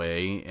locked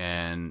away,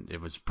 and it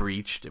was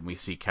breached, and we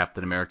see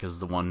Captain America's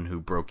the one who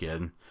broke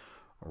in.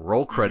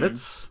 Roll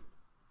credits,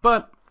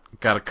 but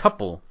got a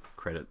couple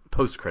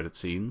post-credit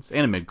scenes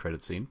and a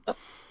mid-credit scene.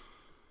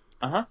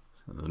 Uh-huh.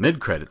 The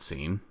mid-credit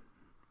scene,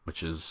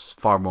 which is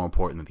far more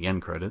important than the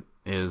end credit,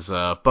 is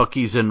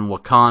Bucky's in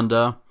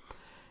Wakanda.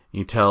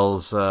 He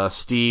tells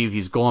Steve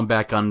he's going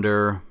back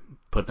under,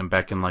 putting him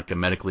back in like a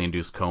medically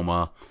induced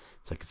coma.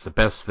 It's like, it's the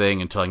best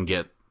thing until I can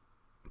get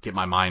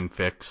my mind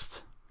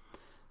fixed.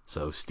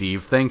 So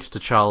Steve thanks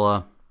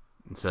T'Challa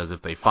and says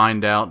if they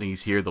find out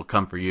he's here, they'll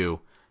come for you.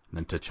 And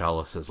then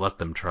T'Challa says, let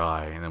them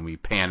try. And then we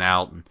pan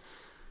out and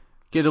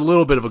get a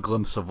little bit of a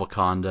glimpse of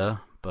Wakanda,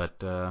 but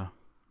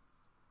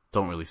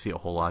don't really see a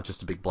whole lot.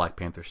 Just a big Black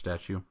Panther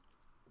statue.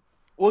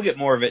 We'll get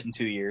more of it in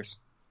 2 years.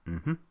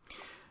 Mm-hmm.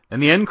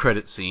 And the end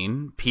credit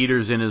scene,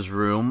 Peter's in his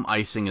room,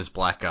 icing his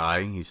black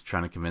eye. He's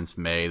trying to convince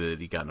May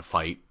that he got in a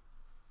fight.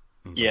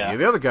 He's like, yeah,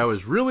 the other guy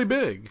was really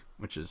big,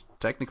 which is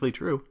technically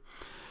true.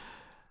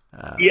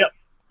 Yep.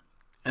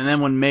 And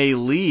then when May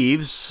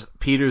leaves,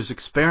 Peter's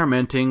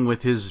experimenting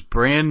with his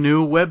brand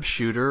new web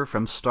shooter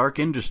from Stark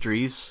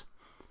Industries.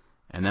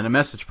 And then a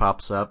message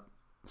pops up.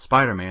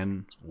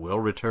 Spider-Man will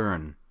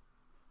return.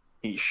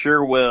 He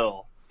sure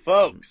will.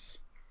 Folks,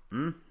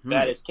 Mm-hmm.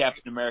 that is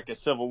Captain America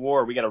Civil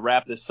War. We got to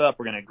wrap this up.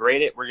 We're going to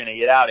grade it. We're going to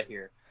get out of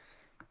here.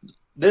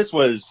 This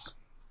was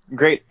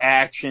great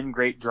action,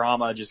 great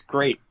drama, just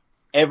great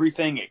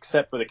everything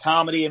except for the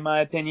comedy, in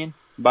my opinion,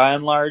 by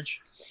and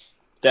large.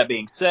 That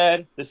being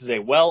said, this is a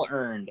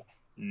well-earned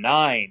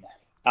 9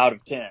 out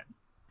of 10.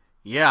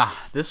 Yeah,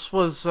 this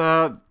was,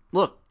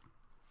 look,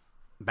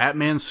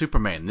 Batman,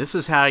 Superman. This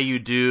is how you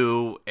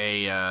do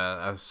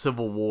a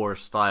Civil War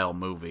style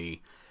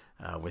movie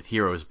with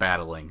heroes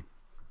battling.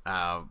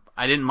 I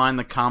didn't mind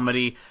the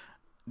comedy.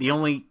 The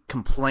only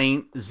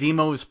complaint,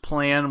 Zemo's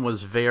plan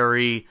was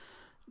very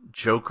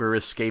Joker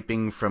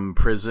escaping from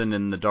prison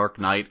in the Dark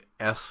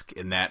Knight-esque,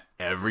 in that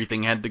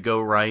everything had to go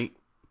right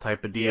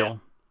type of deal. Yeah.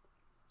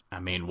 I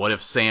mean, what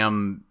if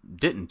Sam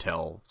didn't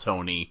tell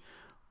Tony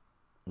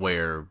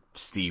where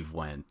Steve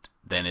went?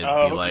 Then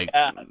it'd be like,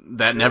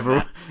 that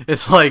never...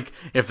 It's like,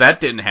 if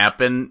that didn't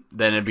happen,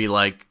 then it'd be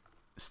like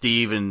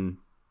Steve and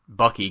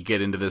Bucky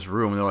get into this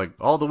room, and they're like,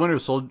 all the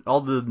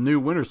new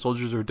Winter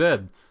Soldiers are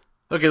dead.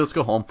 Okay, let's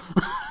go home.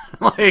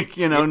 Like,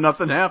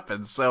 nothing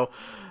happens. So,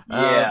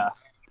 yeah.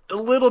 A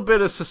little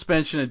bit of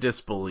suspension of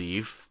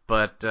disbelief,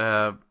 but,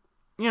 at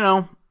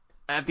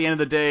the end of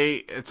the day,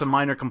 it's a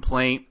minor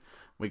complaint.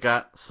 We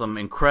got some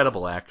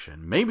incredible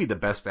action. Maybe the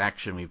best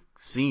action we've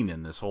seen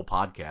in this whole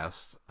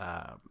podcast.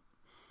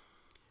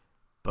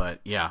 But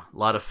yeah, a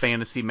lot of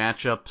fantasy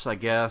matchups, I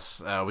guess.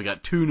 We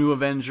got 2 new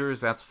Avengers.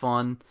 That's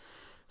fun.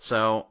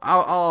 So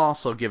I'll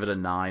also give it a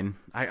 9.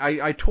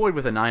 I toyed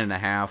with a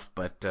 9.5,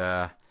 but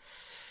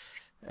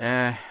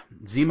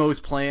Zemo's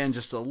plan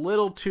just a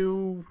little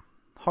too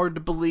hard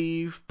to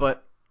believe.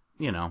 But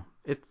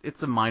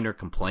it's a minor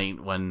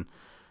complaint when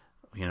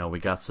we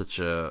got such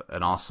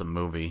an awesome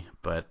movie.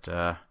 But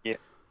yeah,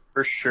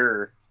 for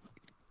sure.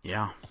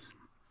 Yeah.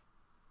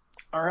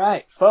 All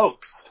right,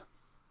 folks.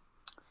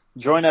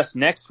 Join us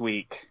next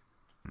week.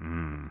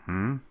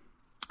 Mm-hmm.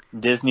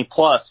 Disney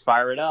Plus,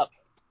 fire it up.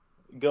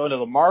 Go to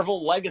the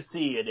Marvel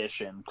Legacy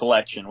Edition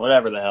collection,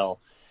 whatever the hell,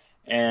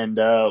 and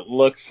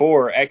look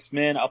for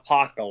X-Men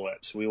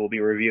Apocalypse. We will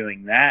be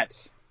reviewing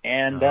that,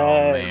 and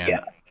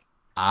yeah,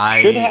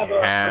 should have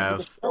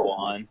a show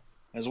on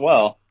as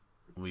well.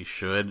 We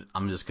should.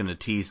 I'm just gonna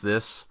tease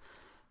this.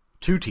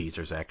 2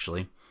 teasers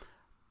actually.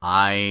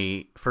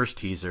 First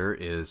teaser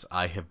is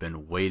I have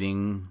been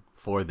waiting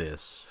for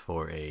this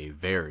for a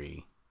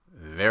very,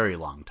 very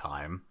long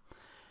time,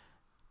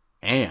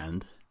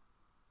 and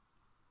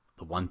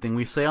the one thing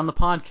we say on the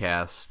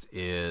podcast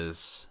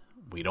is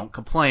we don't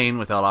complain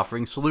without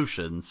offering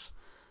solutions.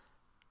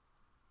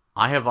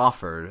 I have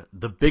offered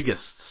the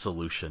biggest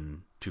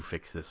solution to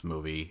fix this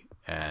movie,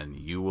 and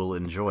you will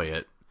enjoy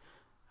it.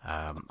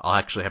 I'll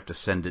actually have to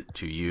send it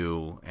to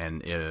you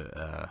and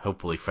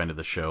hopefully friend of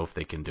the show if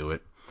they can do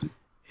it.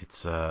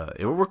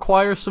 It will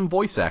require some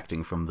voice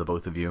acting from the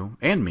both of you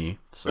and me.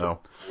 So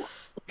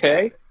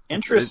okay,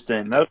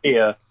 interesting. That would be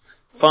a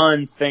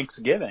fun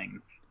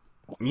Thanksgiving.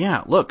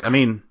 Yeah, look, I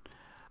mean,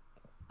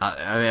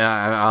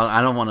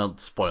 I don't want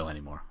to spoil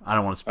anymore.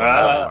 I'm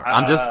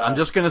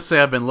just gonna say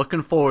I've been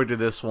looking forward to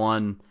this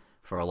one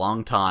for a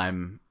long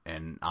time,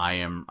 and I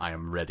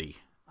am ready.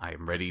 I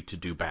am ready to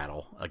do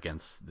battle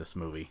against this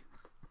movie.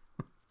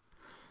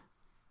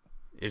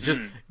 It's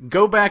just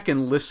go back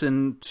and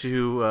listen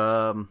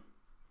to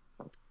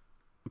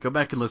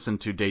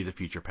Days of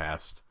Future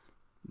Past.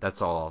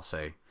 That's all I'll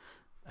say.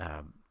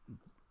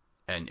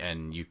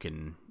 And you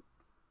can,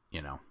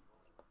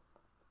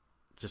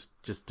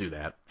 just do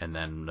that, and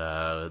then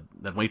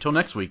wait till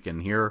next week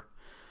and hear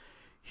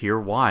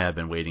why I've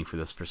been waiting for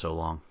this for so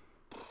long.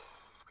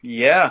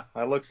 Yeah,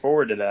 I look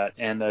forward to that.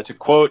 And to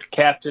quote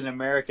Captain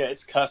America,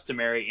 it's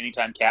customary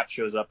anytime Cap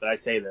shows up that I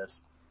say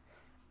this.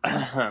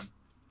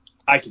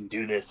 I can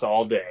do this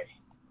all day.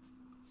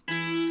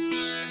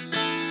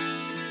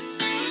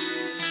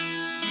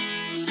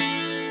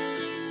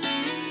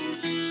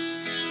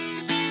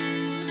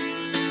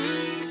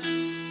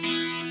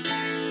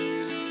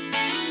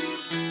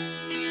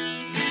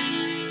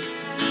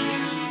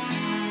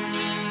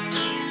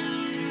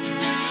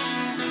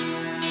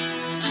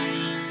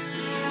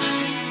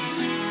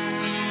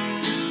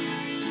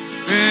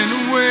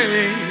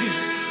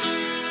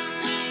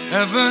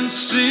 Haven't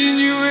seen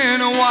you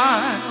in a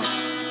while.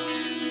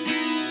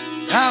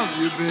 How've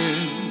you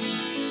been?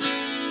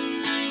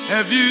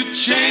 Have you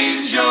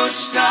changed your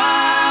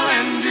style?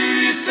 And do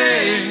you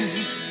think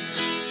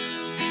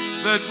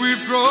that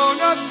we've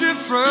grown up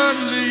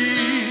differently?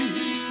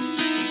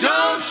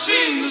 Don't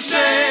seem the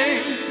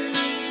same.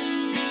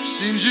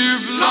 Seems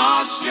you've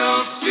lost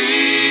your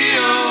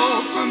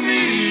feel for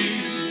me.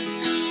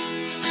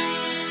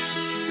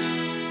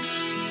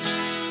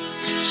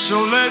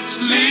 So let's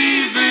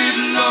leave it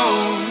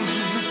alone,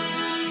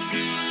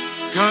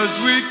 'cause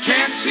we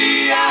can't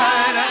see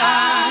eye to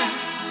eye.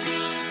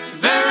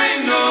 There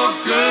ain't no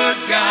good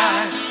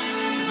guy,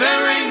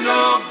 there ain't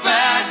no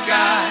bad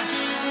guy.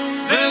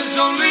 There's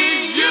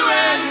only you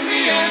and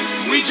me,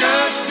 and we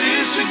just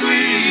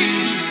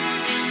disagree.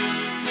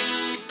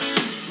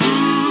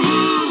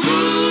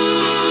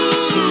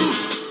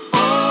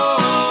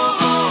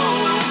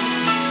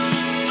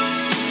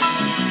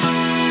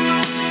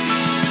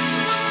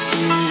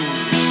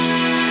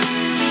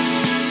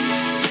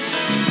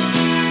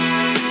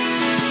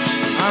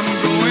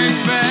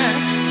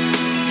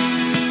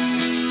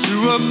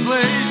 A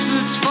place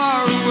that's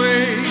far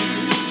away.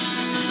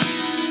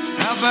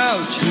 How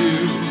about you?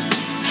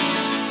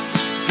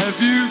 Have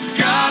you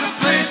got